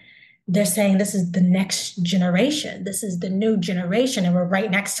like, they're saying this is the next generation. This is the new generation. And we're right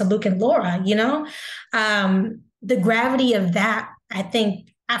next to Luke and Laura, the gravity of that, I think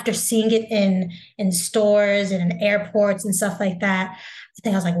after seeing it in stores and in airports and stuff like that, I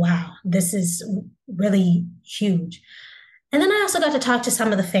think I was like, wow, this is really huge. And then I also got to talk to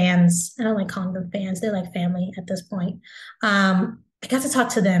some of the fans. I don't like calling them fans. They're like family at this point. I got to talk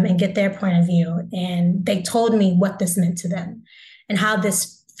to them and get their point of view. And they told me what this meant to them and how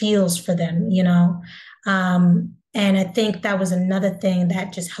this feels for them, and I think that was another thing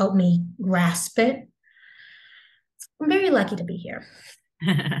that just helped me grasp it. I'm very lucky to be here.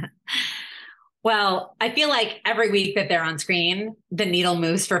 Well, I feel like every week that they're on screen, the needle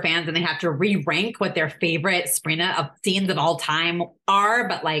moves for fans, and they have to re-rank what their favorite Sabrina scenes of all time are.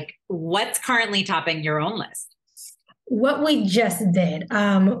 But like, what's currently topping your own list? What we just did,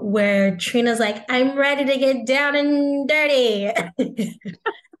 where Trina's like, I'm ready to get down and dirty.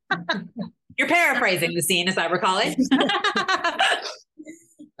 You're paraphrasing the scene, as I recall it.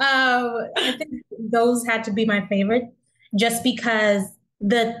 I think those had to be my favorite, just because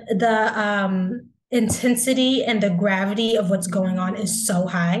the intensity and the gravity of what's going on is so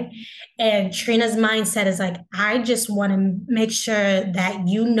high. And Trina's mindset is like, I just want to make sure that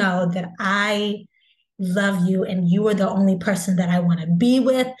you know that I love you and you are the only person that I want to be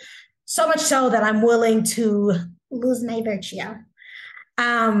with. So much so that I'm willing to lose my virtue.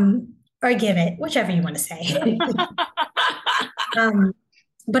 Or give it, whichever you want to say.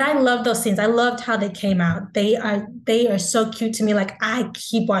 But I love those scenes. I loved how they came out. They are so cute to me. Like, I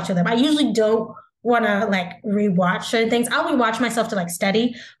keep watching them. I usually don't want to like rewatch certain things. I'll rewatch myself to like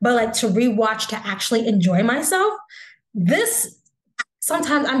study, but like to rewatch to actually enjoy myself.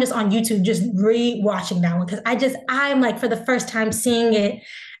 Sometimes I'm just on YouTube just rewatching that one, because I'm like, for the first time seeing it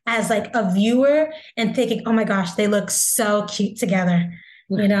as like a viewer and thinking, oh my gosh, they look so cute together.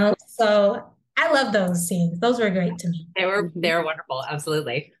 So I love those scenes. Those were great to me. They were wonderful.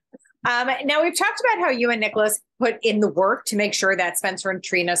 Absolutely. Now we've talked about how you and Nicholas put in the work to make sure that Spencer and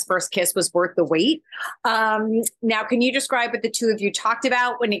Trina's first kiss was worth the wait. Now, can you describe what the two of you talked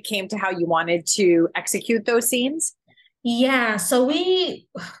about when it came to how you wanted to execute those scenes? Yeah. So we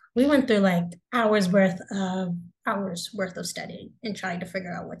went through like hours worth of studying and trying to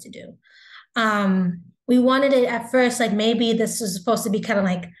figure out what to do. We wanted it at first, like maybe this was supposed to be kind of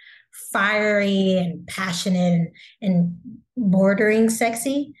like fiery and passionate and bordering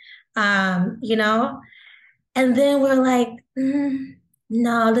sexy, And then we're like,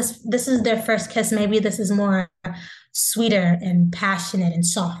 no, this is their first kiss. Maybe this is more sweeter and passionate and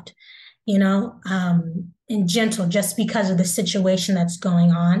soft, And and gentle just because of the situation that's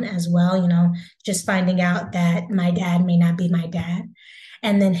going on as well. Just finding out that my dad may not be my dad.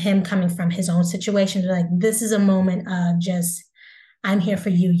 And then him coming from his own situation, like, this is a moment of just, I'm here for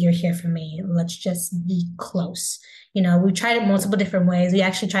you, you're here for me. Let's just be close. We tried it multiple different ways. We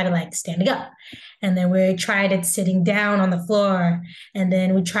actually tried it like standing up. And then we tried it sitting down on the floor. And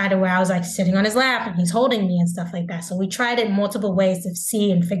then we tried it where I was like sitting on his lap and he's holding me and stuff like that. So we tried it multiple ways to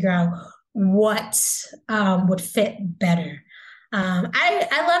see and figure out what would fit better.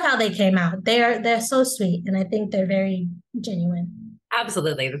 I love how they came out. They're so sweet. And I think they're very genuine.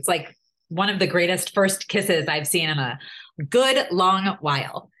 Absolutely. It's like one of the greatest first kisses I've seen in a good long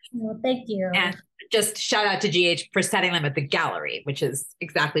while. Well, thank you. And just shout out to GH for setting them at the gallery, which is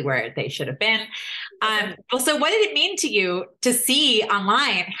exactly where they should have been. Also, what did it mean to you to see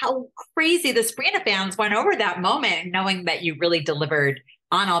online how crazy the Sabrina fans went over that moment, knowing that you really delivered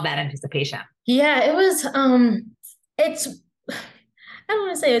on all that anticipation? Yeah, it was, I don't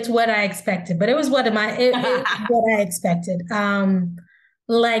want to say it's what I expected, but it was what I expected.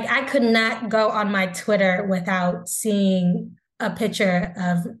 Like, I could not go on my Twitter without seeing a picture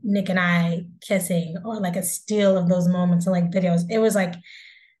of Nick and I kissing, or like a steal of those moments and like videos. It was like,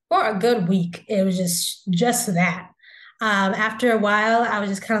 for a good week, it was just that. After a while, I was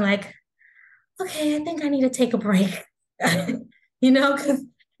just kind of like, okay, I think I need to take a break. Because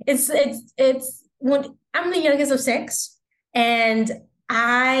it's when I'm the youngest of 6, and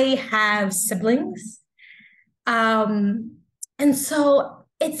I have siblings. And so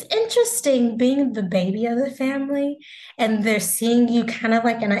it's interesting being the baby of the family, and they're seeing you kind of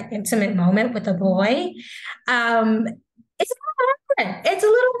like in an intimate moment with a boy. It's a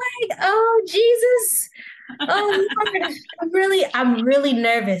little like, oh, Jesus. Oh, Lord. I'm really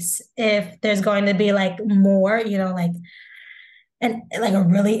nervous if there's going to be like more, like, and like a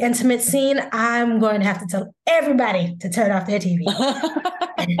really intimate scene. I'm going to have to tell everybody to turn off their TV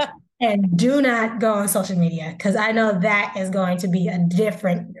and do not go on social media, because I know that is going to be a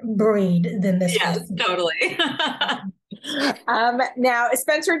different breed than this. Yes, totally. Now,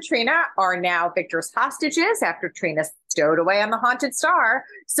 Spencer and Trina are now Victor's hostages after Trina stowed away on the Haunted Star.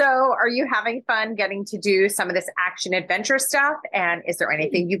 So are you having fun getting to do some of this action adventure stuff? And is there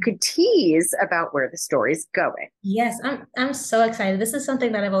anything you could tease about where the story's going? Yes, I'm so excited. This is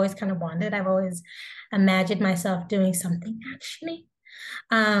something that I've always kind of wanted. I've always imagined myself doing something actiony.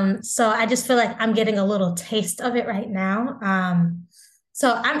 So I just feel like I'm getting a little taste of it right now.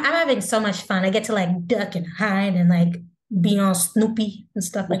 So I'm having so much fun. I get to like duck and hide and like be on Snoopy and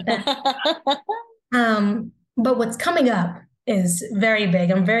stuff like that. But what's coming up is very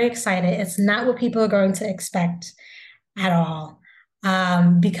big. I'm very excited. It's not what people are going to expect at all.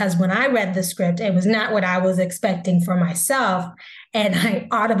 Because when I read the script, it was not what I was expecting for myself. And I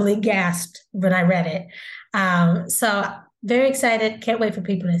audibly gasped when I read it. So very excited. Can't wait for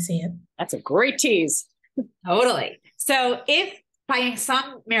people to see it. That's a great tease. Totally. So if by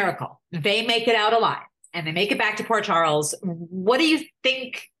some miracle they make it out alive and they make it back to Port Charles, what do you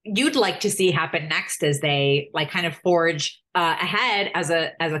think you'd like to see happen next as they like kind of forge ahead as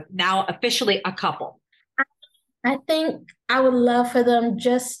a now officially a couple? I think I would love for them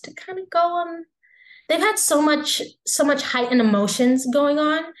just to kind of go on. They've had so much heightened emotions going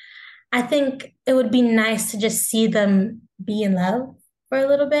on. I think it would be nice to just see them be in love for a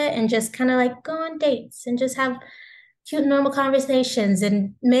little bit and just kind of like go on dates and just have cute, normal conversations.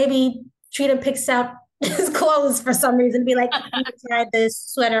 And maybe Trina picks out his clothes for some reason, be like, I'm gonna try this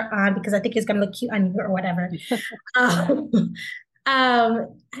sweater on because I think it's gonna look cute on you or whatever. I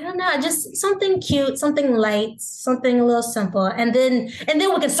don't know, just something cute, something light, something a little simple, and then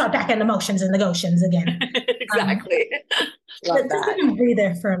we can start back in emotions and negotiations again. Exactly. Love that. Just breathe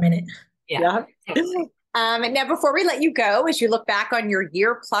there for a minute. Yeah. Totally. Now, before we let you go, as you look back on your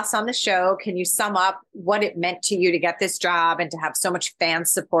year plus on the show, can you sum up what it meant to you to get this job and to have so much fan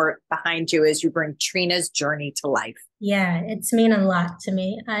support behind you as you bring Trina's journey to life? Yeah, it's mean a lot to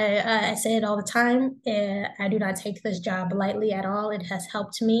me. I say it all the time. I do not take this job lightly at all. It has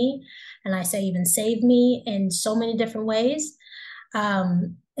helped me, and I say even saved me in so many different ways.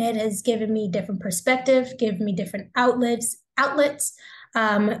 It has given me different perspective, given me different outlets,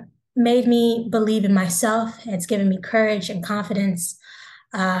 made me believe in myself. It's given me courage and confidence,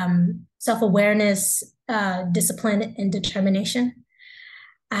 self-awareness, discipline, and determination.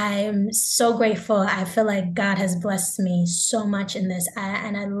 I am so grateful. I feel like God has blessed me so much in this.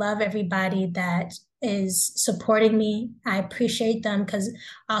 And I love everybody that is supporting me. I appreciate them, because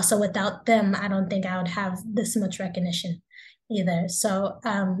also without them, I don't think I would have this much recognition either. So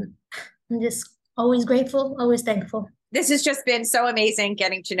I'm just always grateful, always thankful. This has just been so amazing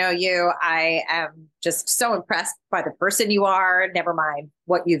getting to know you. I am just so impressed by the person you are, never mind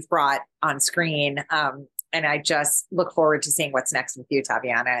what you've brought on screen. And I just look forward to seeing what's next with you,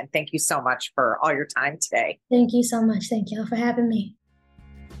 Tabyana. And thank you so much for all your time today. Thank you so much. Thank you for having me.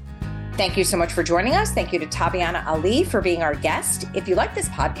 Thank you so much for joining us. Thank you to Tabyana Ali for being our guest. If you like this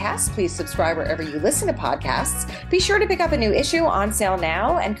podcast, please subscribe wherever you listen to podcasts. Be sure to pick up a new issue on sale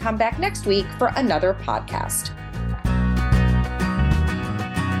now and come back next week for another podcast.